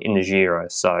Cavendish won in the Giro.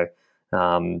 So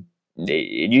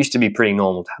it used to be pretty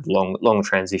normal to have long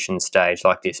transition stage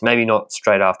like this. Maybe not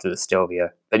straight after the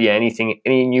Stelvio. But yeah,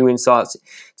 any new insights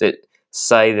that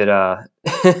say that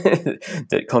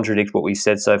that contradict what we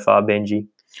said so far, Benji?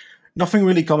 Nothing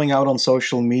really coming out on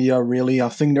social media, really. I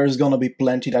think there's going to be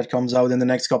plenty that comes out in the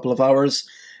next couple of hours.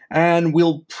 And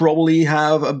we'll probably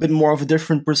have a bit more of a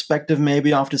different perspective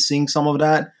maybe after seeing some of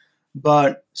that.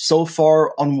 But so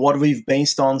far, on what we've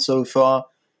based on so far,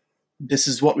 this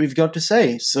is what we've got to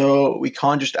say. So we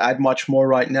can't just add much more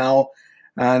right now.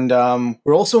 And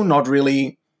we're also not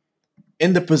really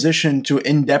in the position to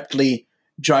in-depthly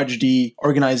judge the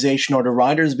organization or the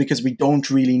riders because we don't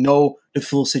really know the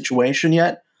full situation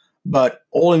yet. But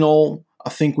all in all, I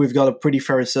think we've got a pretty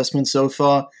fair assessment so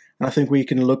far. And I think we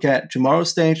can look at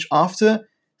tomorrow's stage after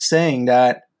saying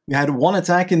that we had one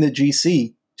attack in the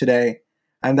GC today.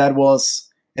 And that was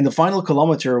in the final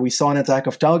kilometer, we saw an attack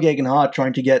of Tao Geoghegan Hart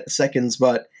trying to get seconds,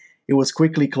 but it was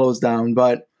quickly closed down.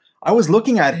 But I was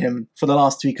looking at him for the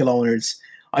last 3 kilometers.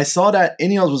 I saw that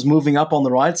Ineos was moving up on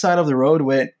the right side of the road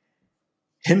with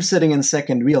him sitting in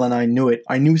second wheel, and I knew it.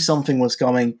 I knew something was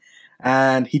coming.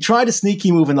 And he tried a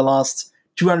sneaky move in the last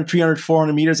 200, 300,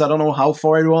 400 meters. I don't know how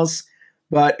far it was,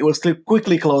 but it was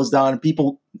quickly closed down.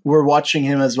 People were watching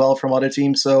him as well from other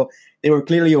teams, so they were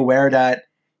clearly aware that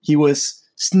he was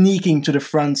sneaking to the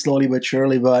front slowly but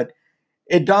surely. But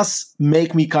it does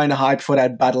make me kind of hyped for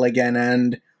that battle again.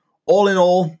 And all in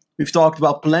all, we've talked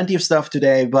about plenty of stuff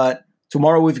today, but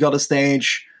tomorrow we've got a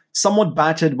stage somewhat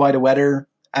battered by the weather.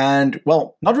 And,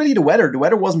 well, not really the weather. The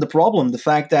weather wasn't the problem. The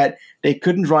fact that they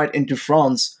couldn't ride into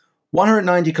France.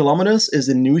 190 kilometers is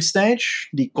the new stage.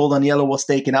 The Col d'Aniello was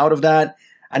taken out of that.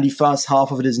 And the first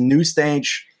half of this new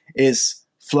stage is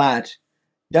flat.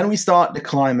 Then we start the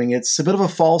climbing. It's a bit of a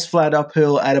false flat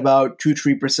uphill at about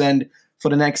 2-3% for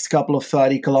the next couple of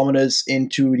 30 kilometers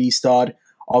into the start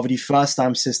of the first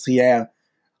time Sestriere.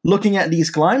 Looking at these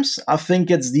climbs, I think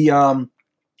it's the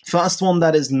first one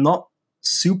that is not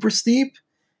super steep.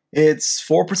 It's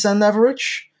 4%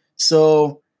 average,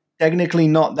 so technically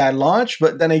not that large,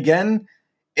 but then again,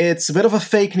 it's a bit of a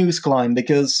fake news climb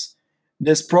because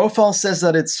this profile says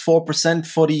that it's 4%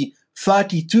 for the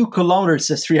 32-kilometer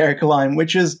Sestriere climb,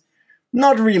 which is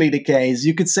not really the case.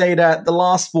 You could say that the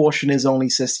last portion is only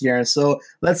Sestriere, so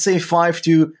let's say 5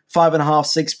 to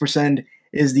 5.5, 6%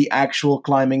 is the actual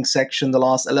climbing section, the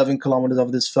last 11 kilometers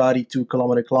of this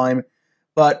 32-kilometer climb.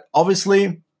 But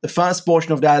obviously, the first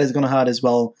portion of that is going to hurt as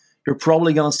well. You're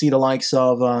probably going to see the likes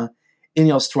of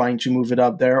Ineos trying to move it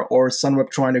up there, or Sunweb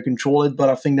trying to control it, but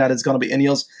I think that it's going to be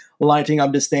Ineos lighting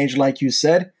up the stage, like you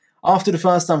said. After the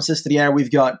first time Sestriere,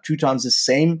 we've got 2 times the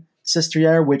same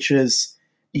Sestriere, which is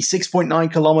the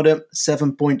 6.9 kilometer,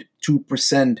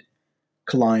 7.2%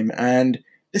 climb. And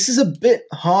this is a bit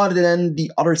harder than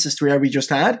the other Sestriere we just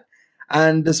had,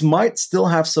 and this might still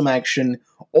have some action.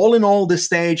 All in all, this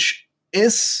stage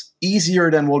is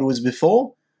easier than what was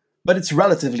before, but it's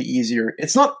relatively easier.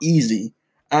 It's not easy,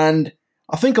 and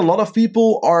I think a lot of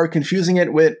people are confusing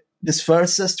it with this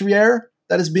first Sestriere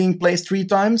that is being placed 3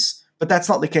 times, but that's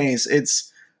not the case.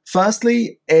 It's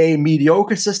firstly a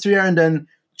mediocre Sestriere and then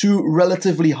 2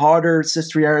 relatively harder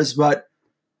Sestrieres, but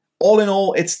all in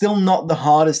all, it's still not the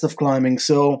hardest of climbing.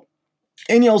 So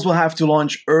Ineos will have to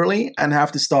launch early and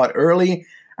have to start early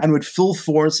and with full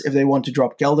force if they want to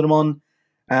drop Kelderman,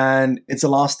 and it's the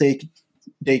last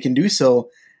they can do so.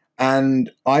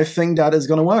 And I think that is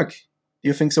going to work. Do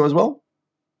you think so as well?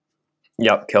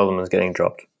 Yep, Kelderman's getting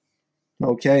dropped.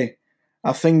 Okay.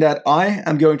 I think that I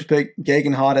am going to pick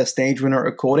Geoghegan Hart as stage winner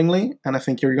accordingly, and I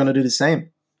think you're going to do the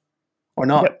same. Or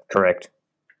not? Yep, correct.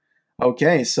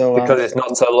 Okay, so because it's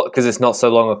not so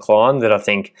long a climb that I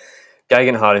think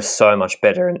Geoghegan Hart is so much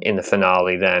better in the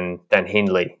finale than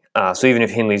Hindley. So even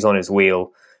if Hindley's on his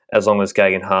wheel, as long as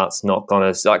Geoghegan Hart's not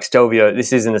going to, like Stelvio,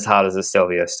 this isn't as hard as the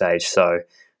Stelvio stage. So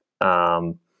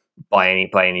by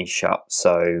any shot.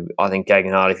 So I think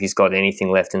Geoghegan Hart, if he's got anything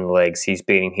left in the legs, he's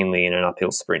beating Hindley in an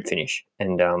uphill sprint finish,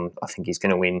 and I think he's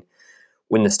going to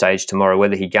win the stage tomorrow.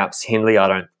 Whether he gaps Hindley, I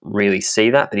don't really see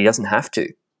that, but he doesn't have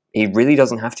to. He really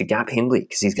doesn't have to gap Hindley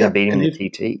because he's going to beat him in the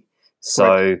TT.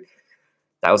 So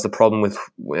that was the problem with,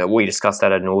 we discussed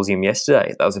that ad nauseum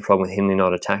yesterday. That was the problem with Hindley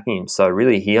not attacking him. So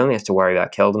really he only has to worry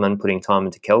about Kelderman, putting time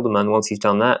into Kelderman once he's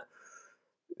done that,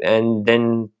 and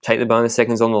then take the bonus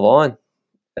seconds on the line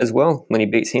as well when he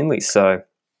beats Hindley. So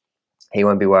he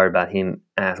won't be worried about him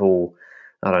at all,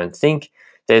 I don't think.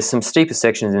 There's some steeper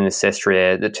sections in the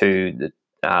Sestriere, the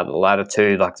latter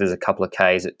 2, like there's a couple of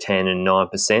Ks at 10 and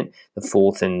 9%, the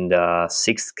 4th and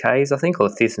 6th Ks, I think, or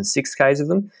the 5th and 6th Ks of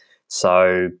them.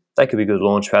 So they could be good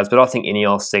launch pads, but I think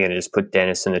Ineos, they're going to just put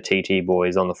Dennis and the TT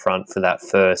boys on the front for that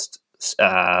first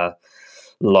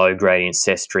low gradient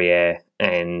Sestriere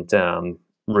and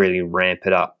really ramp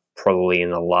it up probably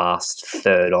in the last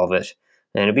third of it.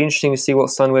 And it'll be interesting to see what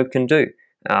Sunweb can do,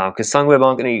 because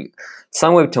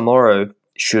Sunweb tomorrow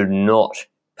should not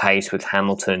pace with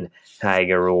Hamilton,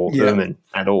 Hager or Ullmann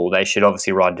at all. They should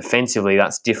obviously ride defensively.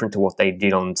 That's different to what they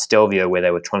did on Stelvio where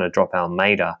they were trying to drop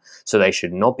Almeida. So they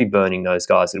should not be burning those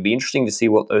guys. It'll be interesting to see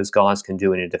what those guys can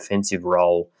do in a defensive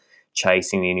role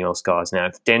chasing the Ineos guys. Now,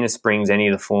 if Dennis brings any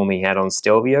of the form he had on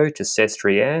Stelvio to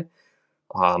Sestriere,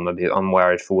 I'm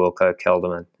worried for Wilco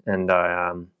Kelderman. And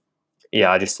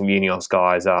I just think the Ineos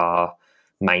guys are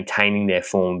maintaining their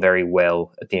form very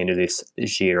well at the end of this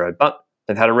Giro. But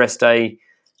they've had a rest day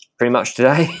pretty much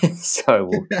today, so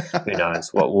who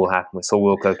knows what will happen. We saw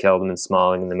Wilco Kelderman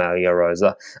smiling in the Maglia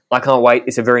Rosa. I can't wait.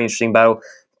 It's a very interesting battle.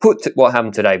 Put what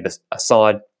happened today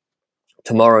aside,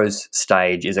 tomorrow's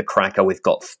stage is a cracker. We've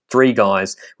got 3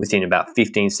 guys within about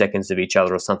 15 seconds of each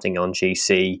other or something on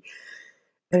GC.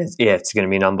 And it's going to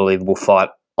be an unbelievable fight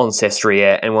on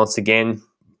Sestriere. And once again,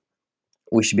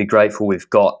 we should be grateful we've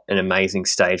got an amazing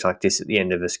stage like this at the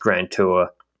end of this Grand Tour.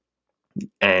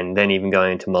 And then even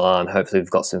going into Milan, hopefully we've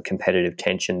got some competitive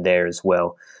tension there as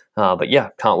well. But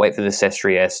can't wait for the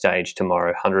Sestriere stage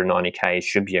tomorrow. 190K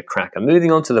should be a cracker.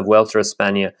 Moving on to the Vuelta a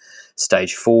España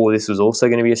stage 4. This was also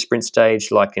going to be a sprint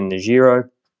stage like in the Giro.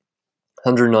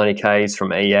 190Ks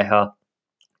from Eija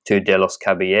to De los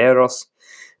Caballeros.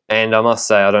 And I must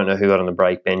say, I don't know who got on the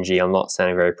break, Benji. I'm not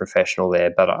sounding very professional there,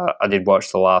 but I did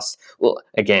watch the last... Well,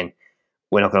 again,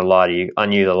 we're not going to lie to you. I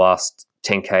knew the last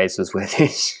 10Ks was where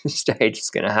this stage is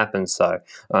going to happen, so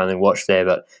I only watched there,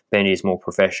 but Benji is more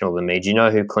professional than me. Do you know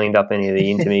who cleaned up any of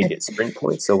the intermediate sprint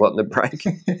points or got in the break?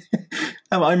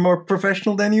 Am I more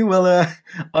professional than you? Well,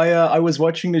 I was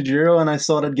watching the Giro and I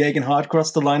saw that Geoghegan Hart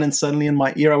crossed the line, and suddenly in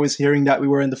my ear I was hearing that we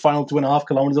were in the final 2.5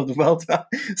 kilometers of the Vuelta.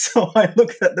 So I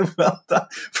looked at the Vuelta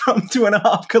from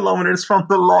 2.5 kilometers from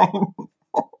the line.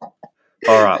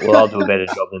 All right, well, I'll do a better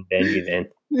job than Benji then.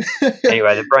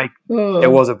 Anyway, the break, there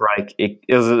was a break.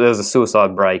 There was a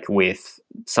suicide break with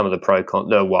some of the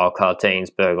the wildcard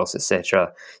teams, Burgos,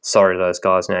 etc. Sorry to those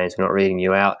guys' names, we're not reading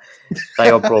you out. They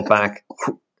got brought back,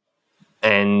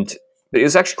 and it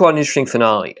was actually quite an interesting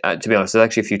finale, to be honest. There's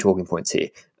actually a few talking points here.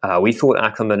 We thought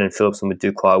Ackermann and Philipsen would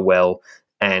do quite well,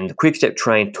 and the Quickstep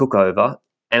train took over.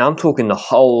 And I'm talking the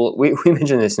whole, we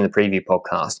mentioned this in the preview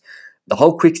podcast, the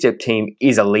whole Quickstep team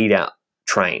is a lead-out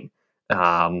train.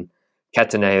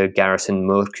 Cataneo, Garrison,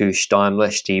 Murku, Steimler,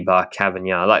 Stibar,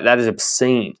 Cavagna. Like, that is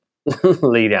obscene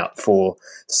lead-out for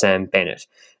Sam Bennett.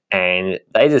 And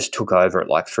they just took over at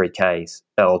like 3Ks,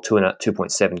 or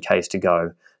 2.7Ks to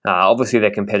go. Obviously,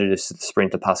 their competitors to the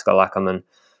sprinter, Pascal Ackermann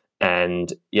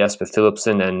and Jasper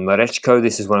Philipsen and Marechko.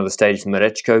 This is one of the stages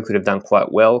Marechko could have done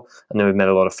quite well. I know we've made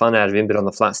a lot of fun out of him, but on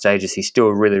the flat stages, he's still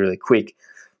really, really quick.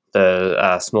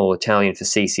 The small Italian for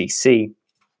CCC.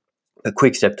 The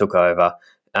Quickstep took over,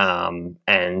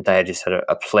 and they just had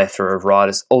a plethora of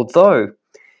riders. Although,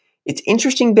 it's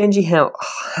interesting, Benji, how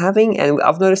having, and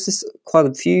I've noticed this quite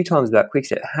a few times about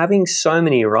Quickstep, having so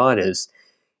many riders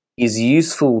is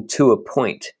useful to a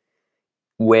point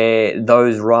where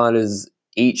those riders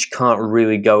each can't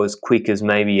really go as quick as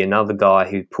maybe another guy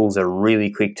who pulls a really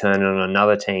quick turn on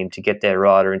another team to get their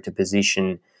rider into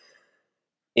position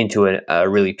into a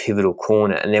really pivotal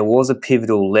corner. And there was a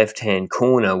pivotal left-hand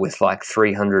corner with like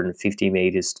 350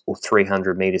 metres or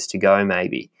 300 metres to go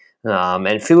maybe.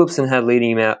 And Philipsen had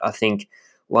leading him out, I think,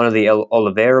 one of the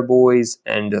Oliveira boys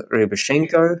and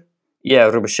Rybachenko. Yeah,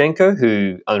 Rybachenko,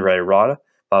 who underrated rider,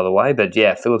 by the way. But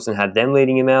yeah, Philipsen had them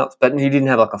leading him out, but he didn't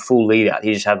have like a full lead out.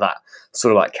 He just had that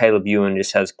sort of like Caleb Ewan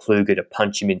just has Kluger to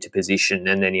punch him into position,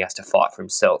 and then he has to fight for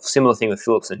himself. Similar thing with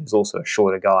Philipsen, who's also a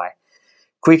shorter guy.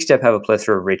 Quickstep have a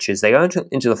plethora of riches. They go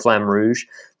into the Flamme Rouge.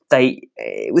 They,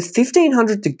 with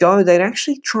 1,500 to go, they'd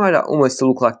actually try to almost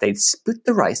look like they'd split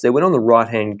the race. They went on the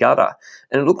right-hand gutter,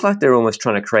 and it looked like they were almost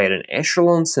trying to create an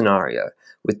echelon scenario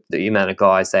with the amount of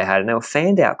guys they had, and they were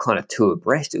fanned out kind of two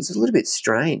abreast. It was a little bit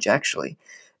strange, actually.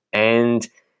 And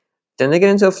then they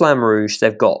get into the Flamme Rouge.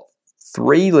 They've got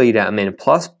 3 lead-out men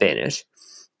plus Bennett.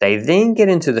 They then get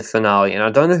into the finale, and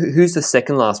I don't know who's the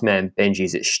second last man, Benji.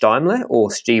 Is it Steimler or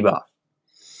Stibar?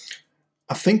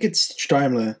 I think it's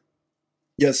Steimler.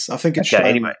 Yes, I think it's Steimler.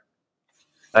 Anyway.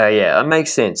 Yeah, that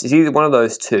makes sense. It's either one of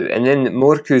those two. And then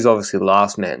Murku is obviously the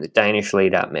last man, the Danish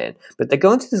lead-out man. But they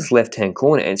go into this left-hand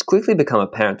corner, and it's quickly become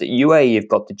apparent that UAE have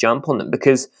got the jump on them,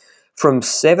 because from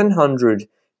 700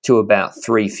 to about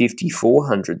 350,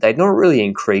 400, they'd not really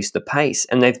increased the pace,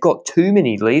 and they've got too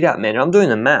many lead-out men. I'm doing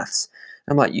the maths.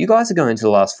 I'm like, you guys are going to the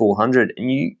last 400,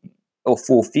 or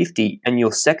 450, and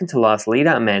your second to last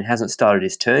lead-out man hasn't started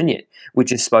his turn yet,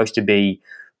 which is supposed to be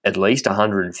at least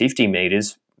 150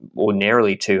 metres,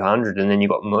 ordinarily 200, and then you've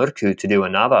got Murku to do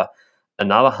another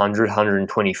 100,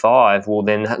 125. Well,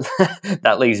 then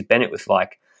that leaves Bennett with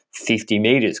like 50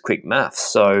 metres, quick maths.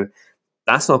 So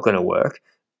that's not going to work.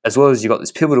 As well as you've got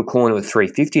this pivotal corner with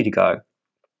 350 to go.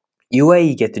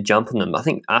 UAE get to jump on them. I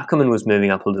think Ackermann was moving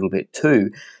up a little bit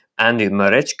too, and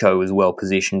Marechko was well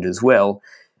positioned as well.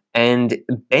 And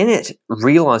Bennett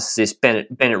realises this.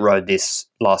 Bennett rode this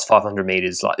last 500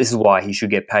 metres. Like, this is why he should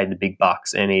get paid the big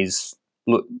bucks, and he's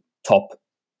top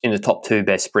in the top 2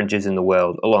 best sprinters in the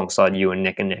world, alongside you and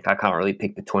neck. I can't really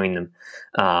pick between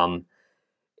them.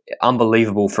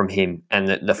 Unbelievable from him, and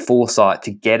the foresight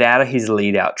to get out of his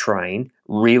lead-out train,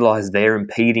 realise they're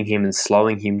impeding him and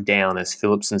slowing him down as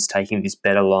Philipsen's taking this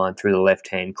better line through the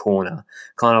left-hand corner,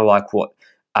 kind of like what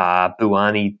what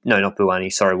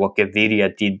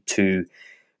Gaviria did to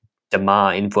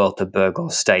Demar in Vuelta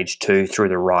Burgos Stage 2 through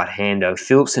the right-hander.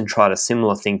 Philipsen tried a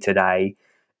similar thing today,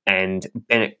 and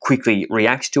Bennett quickly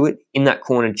reacts to it. In that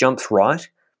corner, jumps right,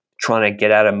 trying to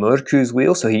get out of Murku's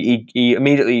wheel. So he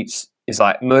immediately is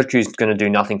like, Murku's going to do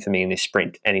nothing for me in this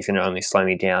sprint, and he's going to only slow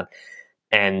me down.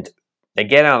 And they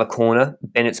get out of the corner.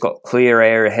 Bennett's got clear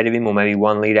air ahead of him, or maybe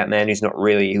one lead-out man who's not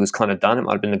really, he was kind of done. It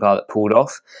might have been the guy that pulled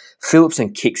off.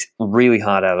 Philipsen kicks really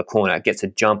hard out of the corner, gets a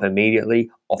jump immediately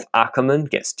off Ackermann,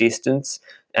 gets distance,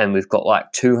 and we've got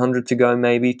like 200 to go,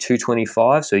 maybe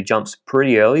 225. So he jumps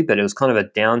pretty early, but it was kind of a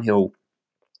downhill,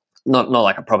 not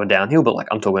like a proper downhill, but like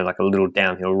I'm talking like a little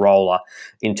downhill roller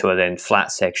into a then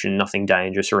flat section, nothing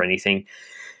dangerous or anything.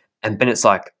 And Bennett's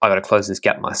like, I got to close this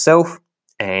gap myself.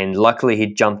 And luckily he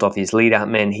jumped off his lead-out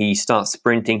man. He starts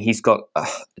sprinting. He's got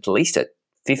at least a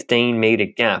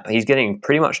 15-metre gap. He's getting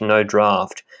pretty much no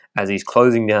draft as he's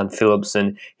closing down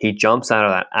Philipsen. He jumps out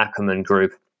of that Ackermann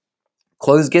group,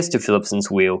 gets to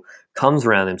Philipsen's wheel, comes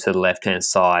around him to the left-hand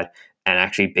side, and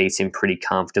actually beats him pretty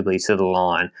comfortably to the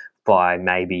line by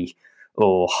maybe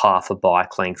half a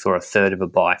bike length or a third of a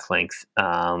bike length.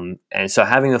 And so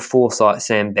having the foresight,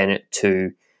 Sam Bennett,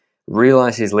 to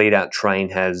realise his lead-out train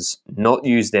has not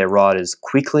used their riders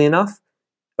quickly enough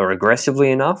or aggressively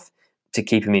enough to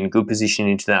keep him in good position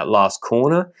into that last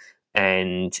corner.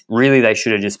 And really they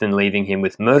should have just been leaving him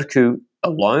with Murku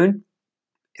alone,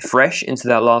 fresh into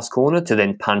that last corner, to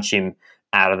then punch him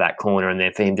out of that corner and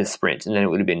then for him to sprint, and then it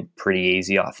would have been pretty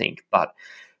easy, I think. But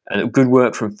good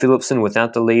work from Philipsen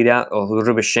without the lead out, or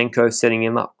Rubashenko setting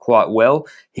him up quite well.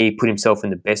 He put himself in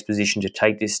the best position to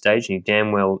take this stage, and he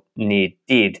damn well near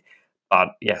did. But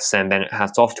yeah, Sam Bennett,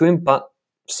 hats off to him, but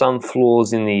some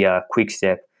flaws in the quick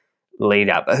step lead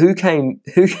out. But who came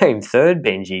third,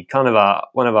 Benji? Kind of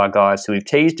one of our guys who we've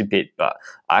teased a bit, but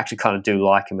I actually kind of do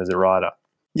like him as a rider.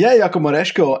 Yeah, Jakub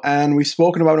Mareško, and we've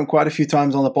spoken about him quite a few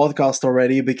times on the podcast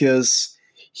already because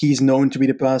he's known to be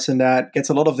the person that gets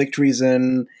a lot of victories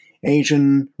in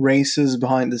Asian races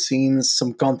behind the scenes,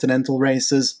 some continental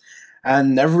races,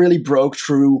 and never really broke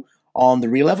through on the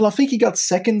real level. I think he got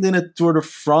second in a Tour de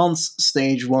France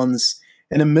stage once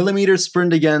in a millimeter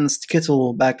sprint against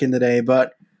Kittel back in the day,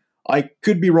 but I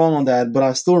could be wrong on that, but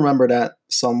I still remember that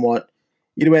somewhat.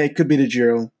 Either way, it could be the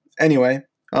Giro. Anyway,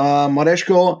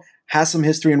 Mareško has some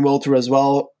history in World Tour as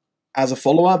well as a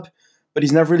follow-up, but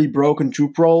he's never really broken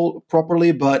through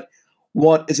properly. But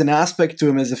what is an aspect to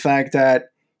him is the fact that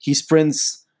he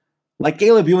sprints like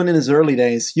Caleb Ewan in his early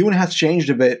days. Ewan has changed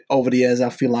a bit over the years, I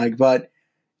feel like, but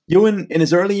Ewan in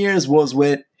his early years was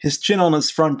with his chin on his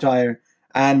front tire,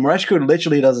 and Mareško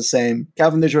literally does the same.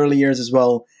 Cavendish early years as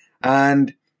well,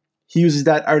 and he uses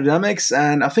that aerodynamics,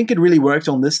 and I think it really worked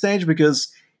on this stage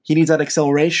because he needs that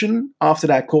acceleration after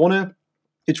that corner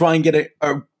to try and get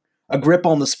a grip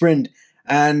on the sprint.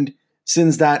 And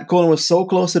since that corner was so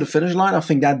close to the finish line, I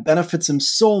think that benefits him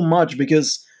so much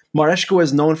because Mareško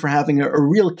is known for having a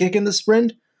real kick in the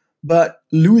sprint, but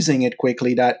losing it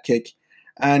quickly, that kick.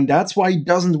 And that's why he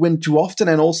doesn't win too often,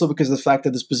 and also because of the fact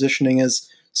that his positioning is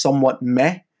somewhat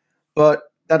meh. But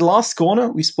that last corner,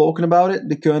 we've spoken about it,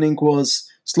 the Koenig was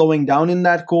slowing down in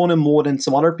that corner more than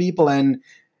some other people, and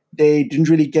they didn't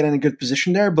really get in a good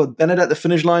position there. But Bennett at the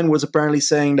finish line was apparently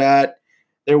saying that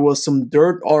there was some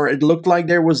dirt, or it looked like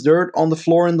there was dirt on the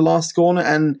floor in the last corner,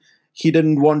 and he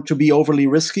didn't want to be overly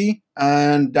risky,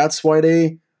 and that's why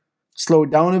they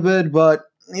slowed down a bit. But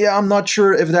yeah, I'm not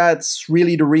sure if that's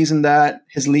really the reason that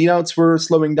his leadouts were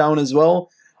slowing down as well.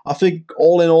 I think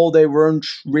all in all, they weren't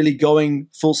really going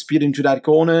full speed into that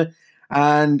corner,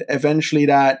 and eventually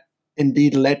that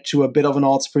indeed led to a bit of an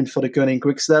odd sprint for the Koenig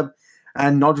Quickstep,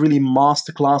 and not really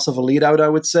masterclass of a lead-out, I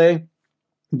would say.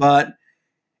 But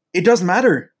it doesn't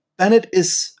matter. Bennett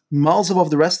is miles above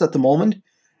the rest at the moment,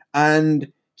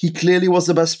 and he clearly was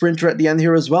the best sprinter at the end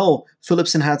here as well.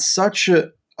 Philipsen had such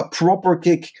a proper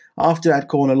kick after that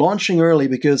corner, launching early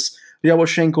because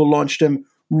Ryaboshenko launched him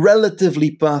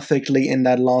relatively perfectly in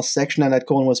that last section, and that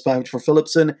corner was perfect for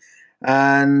Philipsen,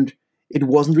 and it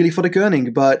wasn't really for the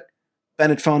Koenig, but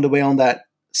Bennett found a way on that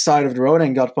side of the road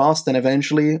and got past, and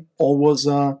eventually all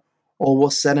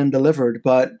was said and delivered.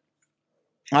 But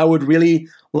I would really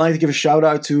like to give a shout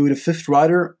out to the fifth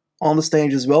rider on the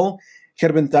stage as well,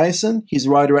 Gerben Thijssen. He's a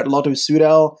rider at Lotto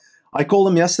Soudal. I called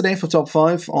him yesterday for top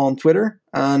 5 on Twitter,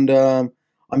 and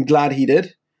I'm glad he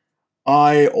did.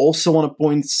 I also want to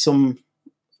point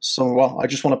I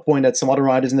just want to point at some other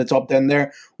riders in the top 10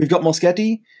 there. We've got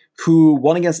Moschetti, who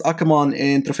won against Ackermann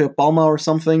in Trofeo Palma or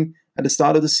something at the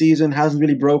start of the season, hasn't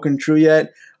really broken through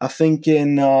yet. I think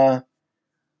in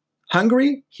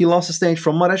Hungary, he lost a stage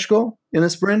from Mareško in a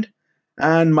sprint.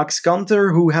 And Max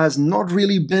Kanter, who has not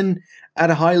really been at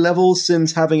a high level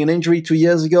since having an injury 2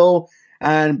 years ago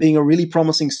and being a really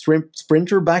promising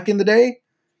sprinter back in the day.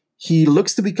 He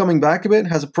looks to be coming back a bit,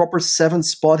 has a proper 7th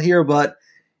spot here, but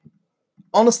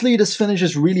honestly, this finish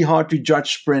is really hard to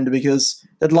judge sprint because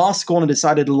that last corner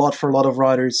decided a lot for a lot of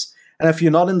riders. And if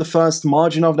you're not in the first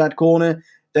margin of that corner,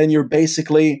 then you're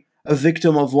basically a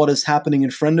victim of what is happening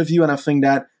in front of you. And I think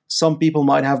that some people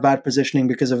might have bad positioning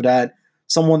because of that.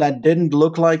 Someone that didn't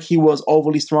look like he was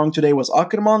overly strong today was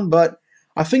Ackermann, but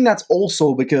I think that's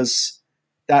also because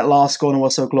that last corner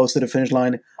was so close to the finish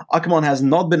line. Ackermann has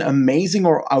not been amazing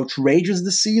or outrageous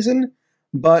this season,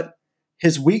 but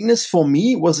his weakness for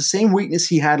me was the same weakness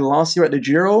he had last year at the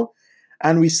Giro,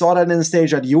 and we saw that in the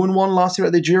stage that Ewan won last year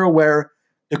at the Giro, where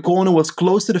the corner was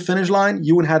close to the finish line.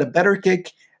 Ewan had a better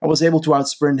kick and was able to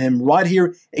outsprint him. Right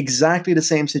here, exactly the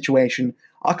same situation.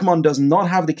 Ackermann does not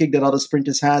have the kick that other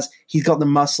sprinters has. He's got the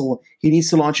muscle. He needs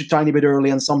to launch a tiny bit early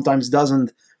and sometimes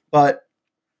doesn't. But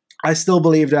I still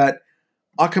believe that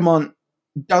Ackermann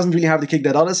doesn't really have the kick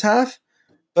that others have.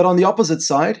 But on the opposite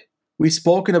side, we've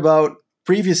spoken about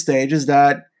previous stages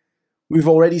that we've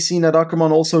already seen that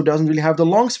Ackermann also doesn't really have the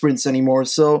long sprints anymore.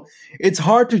 So it's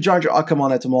hard to judge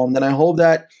Ackermann at the moment. And I hope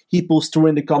that he pulls through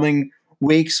in the coming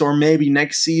weeks or maybe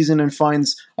next season and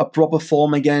finds a proper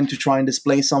form again to try and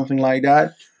display something like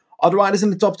that. Other riders in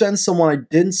the top 10, someone I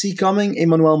didn't see coming,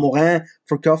 Emmanuel Morin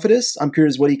for Cofidis. I'm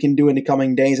curious what he can do in the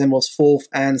coming days, and was 4th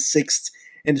and 6th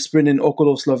in the sprint in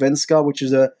Okolo Slovenska, which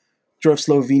is a tour of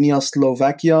Slovenia,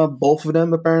 Slovakia, both of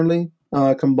them apparently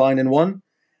combined in one.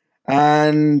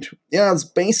 And yeah, that's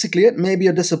basically it. Maybe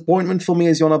a disappointment for me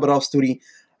is Jona Brasturi.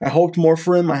 I hoped more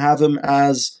for him. I have him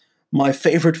as my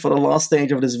favorite for the last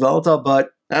stage of this Vuelta,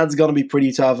 but that's going to be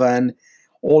pretty tough. And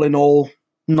all in all,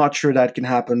 not sure that can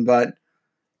happen. But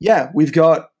yeah, we've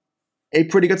got a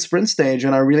pretty good sprint stage,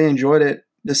 and I really enjoyed it,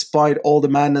 despite all the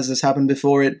madness that's happened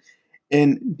before it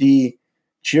in the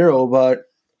Giro. But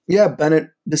yeah, Bennett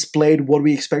displayed what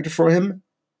we expected for him.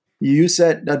 You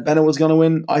said that Bennett was going to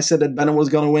win. I said that Bennett was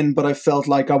going to win, but I felt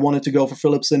like I wanted to go for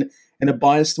Philipsen in a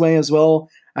biased way as well.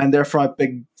 And therefore I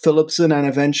picked Philipsen, and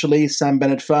eventually Sam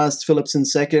Bennett first, Philipsen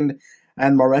second,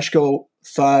 and Mareshko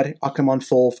third, Akkerman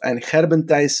fourth, and Gerben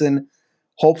Thijssen,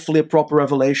 hopefully a proper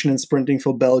revelation in sprinting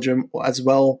for Belgium as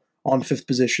well, on fifth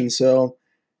position. So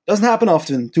doesn't happen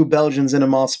often, two Belgians in a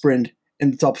mass sprint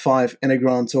in the top five in a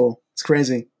Grand Tour. It's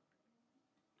crazy.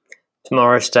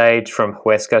 Tomorrow's stage from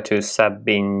Huesca to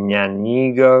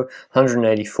Sabiñánigo,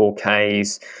 184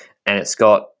 Ks, and it's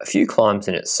got a few climbs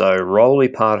in it. So Rolly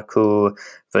parcours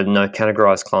for no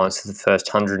categorized climbs for the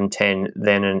first 110,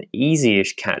 then an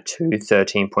easy-ish Cat 2,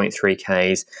 13.3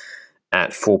 Ks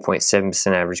at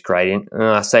 4.7% average gradient.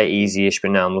 I say easy-ish, but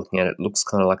now I'm looking at it, it looks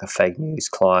kind of like a fake news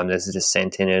climb. There's a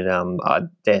descent in it. I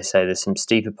dare say there's some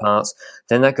steeper parts.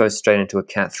 Then that goes straight into a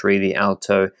Cat 3, the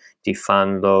Alto di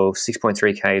Fanlo,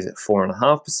 6.3 Ks at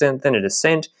 4.5%. Then a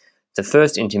descent, the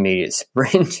first intermediate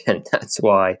sprint, and that's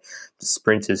why the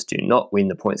sprinters do not win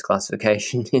the points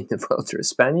classification in the Vuelta a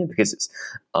España, because it's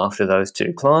after those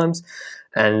two climbs.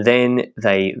 And then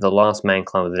the last main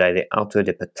climb of the day, the Alto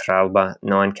de Petralba,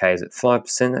 9Ks at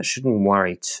 5%. That shouldn't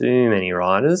worry too many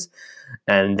riders.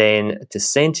 And then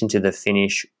descent into the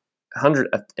finish, 100,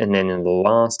 and then in the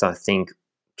last, I think,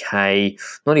 K,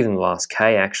 not even the last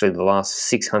K, actually, the last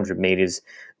 600 meters,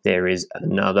 there is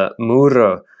another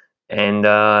Muro. And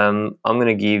I'm going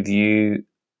to give you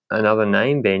another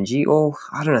name, Benji. Or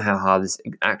I don't know how hard this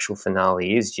actual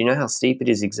finale is. Do you know how steep it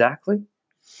is exactly?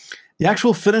 The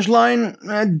actual finish line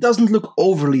doesn't look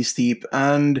overly steep,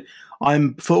 and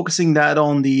I'm focusing that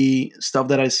on the stuff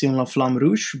that I see on La Flamme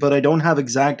Rouge, but I don't have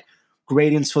exact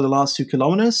gradients for the last 2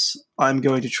 kilometers. I'm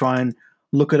going to try and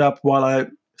look it up while I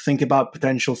think about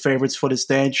potential favorites for the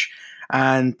stage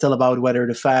and tell about whether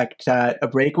the fact that a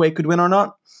breakaway could win or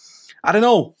not. I don't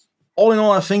know. All in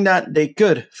all, I think that they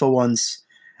could for once.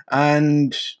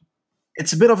 And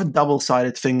it's a bit of a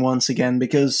double-sided thing once again,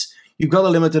 because you've got a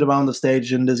limited amount of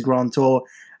stage in this Grand Tour,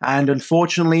 and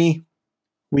unfortunately,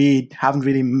 we haven't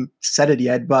really said it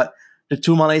yet, but the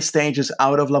Tourmalet stage is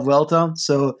out of La Vuelta,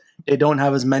 so they don't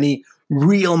have as many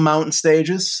real mountain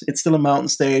stages. It's still a mountain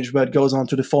stage, but it goes on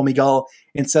to the Formigal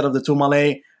instead of the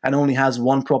Tourmalet, and only has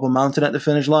one proper mountain at the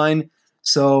finish line.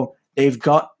 So they've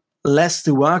got less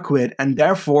to work with, and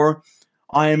therefore,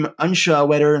 I'm unsure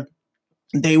whether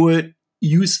they would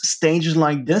use stages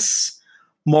like this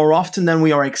more often than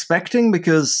we are expecting,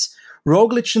 because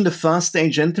Roglic in the first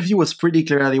stage interview was pretty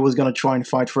clear that he was going to try and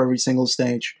fight for every single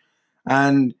stage.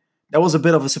 And that was a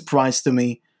bit of a surprise to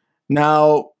me.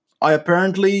 Now, I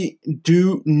apparently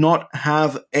do not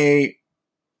have a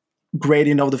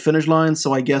gradient of the finish line,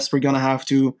 so I guess we're going to have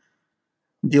to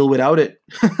deal without it.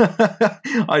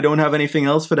 I don't have anything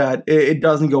else for that. It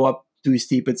doesn't go up too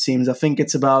steep, it seems. I think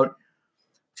it's about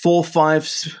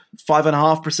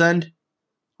 5.5%.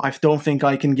 I don't think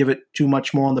I can give it too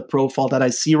much more on the profile that I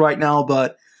see right now,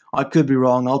 but I could be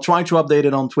wrong. I'll try to update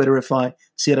it on Twitter if I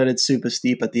see that it's super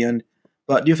steep at the end.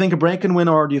 But do you think a break can win,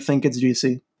 or do you think it's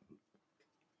GC?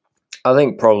 I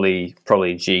think probably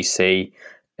GC,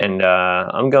 and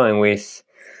I'm going with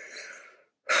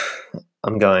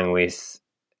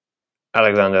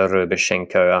Alexander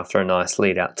Rubashenko after a nice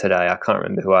lead out today. I can't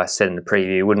remember who I said in the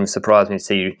preview. It wouldn't surprise me to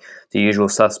see the usual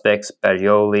suspects,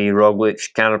 Barrioli,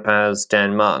 Roglic, Carapaz,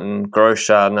 Dan Martin,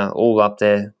 Grossschartner, all up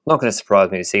there. Not going to surprise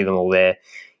me to see them all there.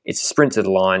 It's a sprint to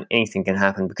the line. Anything can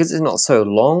happen. Because it's not so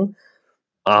long,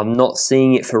 I'm not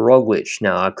seeing it for Roglic.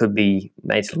 Now, I could be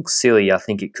made to look silly. I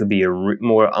think it could be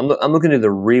more... I'm looking at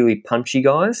the really punchy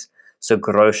guys. So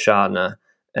Grossschartner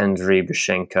and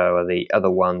Rybachenko are the other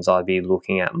ones I'd be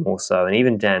looking at more so. And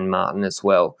even Dan Martin as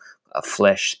well, a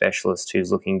flesh specialist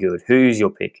who's looking good. Who's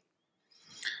your pick?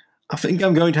 I think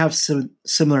I'm going to have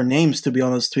similar names, to be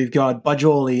honest. We've got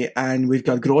Bajoli and we've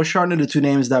got Grossschartner, the two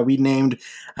names that we named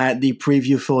at the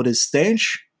preview for this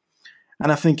stage.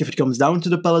 And I think if it comes down to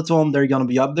the peloton, they're going to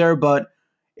be up there. But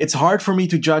it's hard for me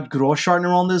to judge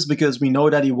Grossschartner on this, because we know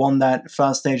that he won that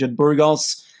first stage at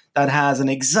Burgos that has an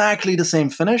exactly the same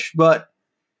finish, but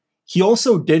he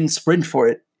also didn't sprint for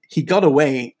it. He got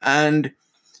away, and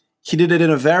he did it in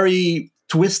a very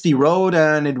twisty road,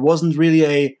 and it wasn't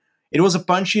really it was a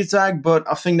punchy attack, but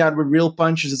I think that with real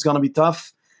punches, it's going to be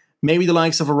tough. Maybe the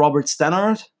likes of a Robert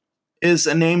Stannard is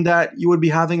a name that you would be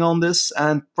having on this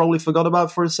and probably forgot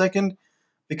about for a second,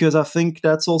 because I think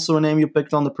that's also a name you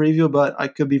picked on the preview, but I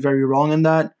could be very wrong in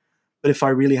that. But if I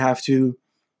really have to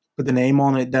put the name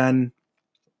on it, then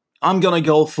I'm going to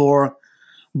go for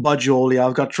Bajoli.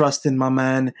 I've got trust in my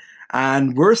man.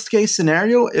 And worst case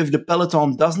scenario, if the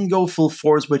peloton doesn't go full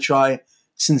force, which I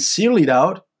sincerely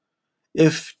doubt,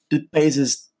 if the pace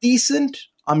is decent,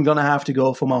 I'm going to have to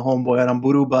go for my homeboy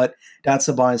Aramburu, but that's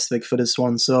a biased pick for this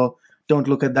one, so don't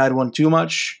look at that one too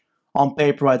much. On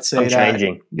paper, I'd say I'm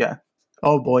changing. Yeah.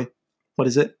 Oh boy. What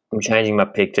is it? I'm changing my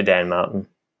pick to Dan Martin.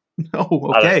 Oh,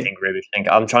 okay. I don't think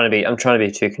Rubichenko. I'm trying to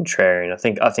be too contrarian.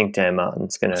 I think Dan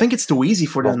Martin's going to... I think it's too easy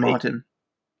for Dan Martin.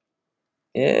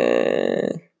 Yeah.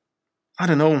 I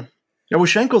don't know.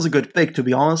 Yaroshenko's a good pick, to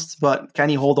be honest, but can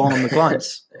he hold on the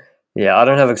climbs? Yeah, I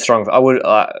don't have a strong... I would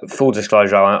full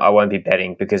disclosure, I won't be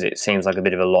betting because it seems like a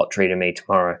bit of a lottery to me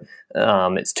tomorrow.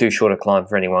 It's too short a climb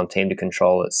for any one team to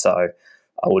control it, so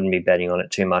I wouldn't be betting on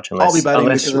it too much unless... I'll be betting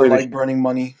because I like burning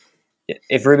money.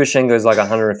 If Rubichenko is like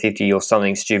 150 or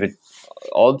something stupid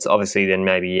odds, obviously then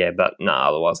maybe, yeah, but no,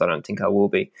 otherwise I don't think I will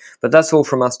be. But that's all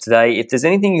from us today. If there's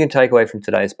anything you can take away from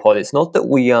today's pod, it's not that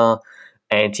we are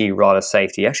anti-rider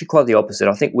safety. Actually, quite the opposite.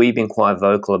 I think we've been quite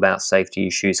vocal about safety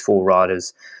issues for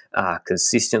riders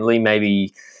consistently,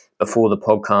 maybe before the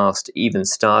podcast even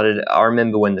started. I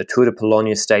remember when the Tour de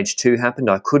Polonia Stage 2 happened,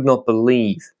 I could not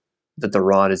believe that the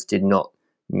riders did not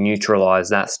neutralise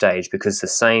that stage because the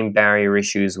same barrier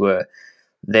issues were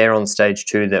there on Stage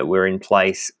 2 that were in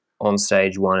place on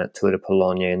Stage 1 at Tour de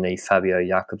Polonia in the Fabio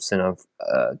Jakobsen of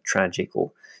tragic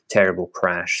or terrible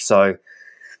crash. So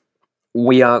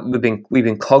we've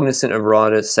been cognizant of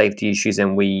rider safety issues,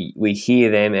 and we hear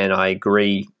them, and I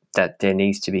agree that there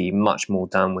needs to be much more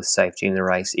done with safety in the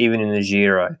race, even in the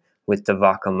Giro with the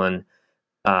Wackerman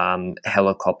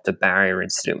helicopter barrier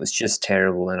incident was just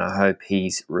terrible, and I hope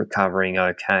he's recovering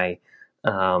okay.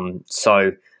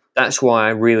 So that's why I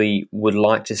really would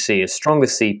like to see a stronger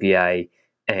CPA,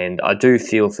 and I do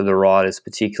feel for the riders,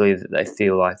 particularly that they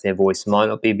feel like their voice might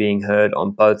not be being heard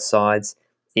on both sides.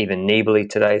 Even Nibali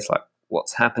today is like,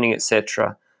 what's happening,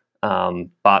 etc.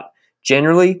 But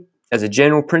generally, as a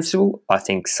general principle, I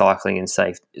think cycling and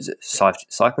safety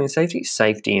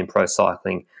in pro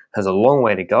cycling has a long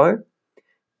way to go,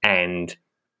 and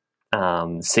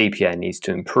CPA needs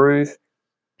to improve,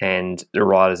 and the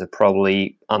riders are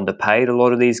probably underpaid, a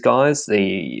lot of these guys.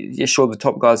 Sure, the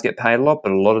top guys get paid a lot,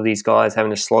 but a lot of these guys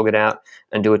having to slog it out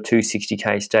and do a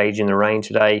 260k stage in the rain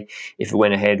today, if it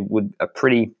went ahead, would a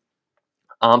pretty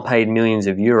unpaid millions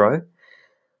of euro.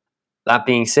 That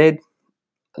being said,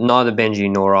 neither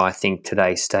Benji nor I think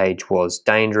today's stage was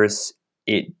dangerous.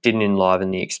 It didn't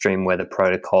enliven the extreme weather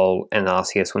protocol, and the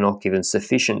RCS were not given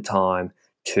sufficient time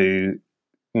to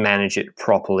manage it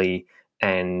properly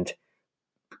and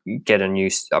get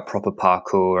a proper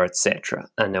parkour, etc.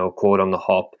 And they were caught on the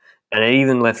hop, and it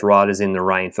even left riders in the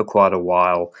rain for quite a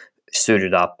while,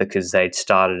 suited up because they'd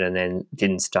started and then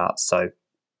didn't start. So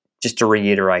just to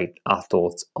reiterate our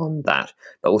thoughts on that.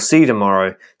 But we'll see you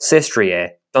tomorrow.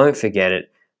 Sestriere, don't forget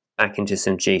it. Back into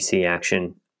some GC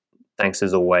action. Thanks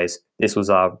as always. This was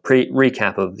our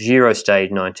recap of Giro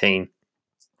Stage 19,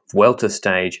 Vuelta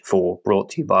Stage 4, brought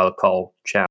to you by Le Col. Ciao.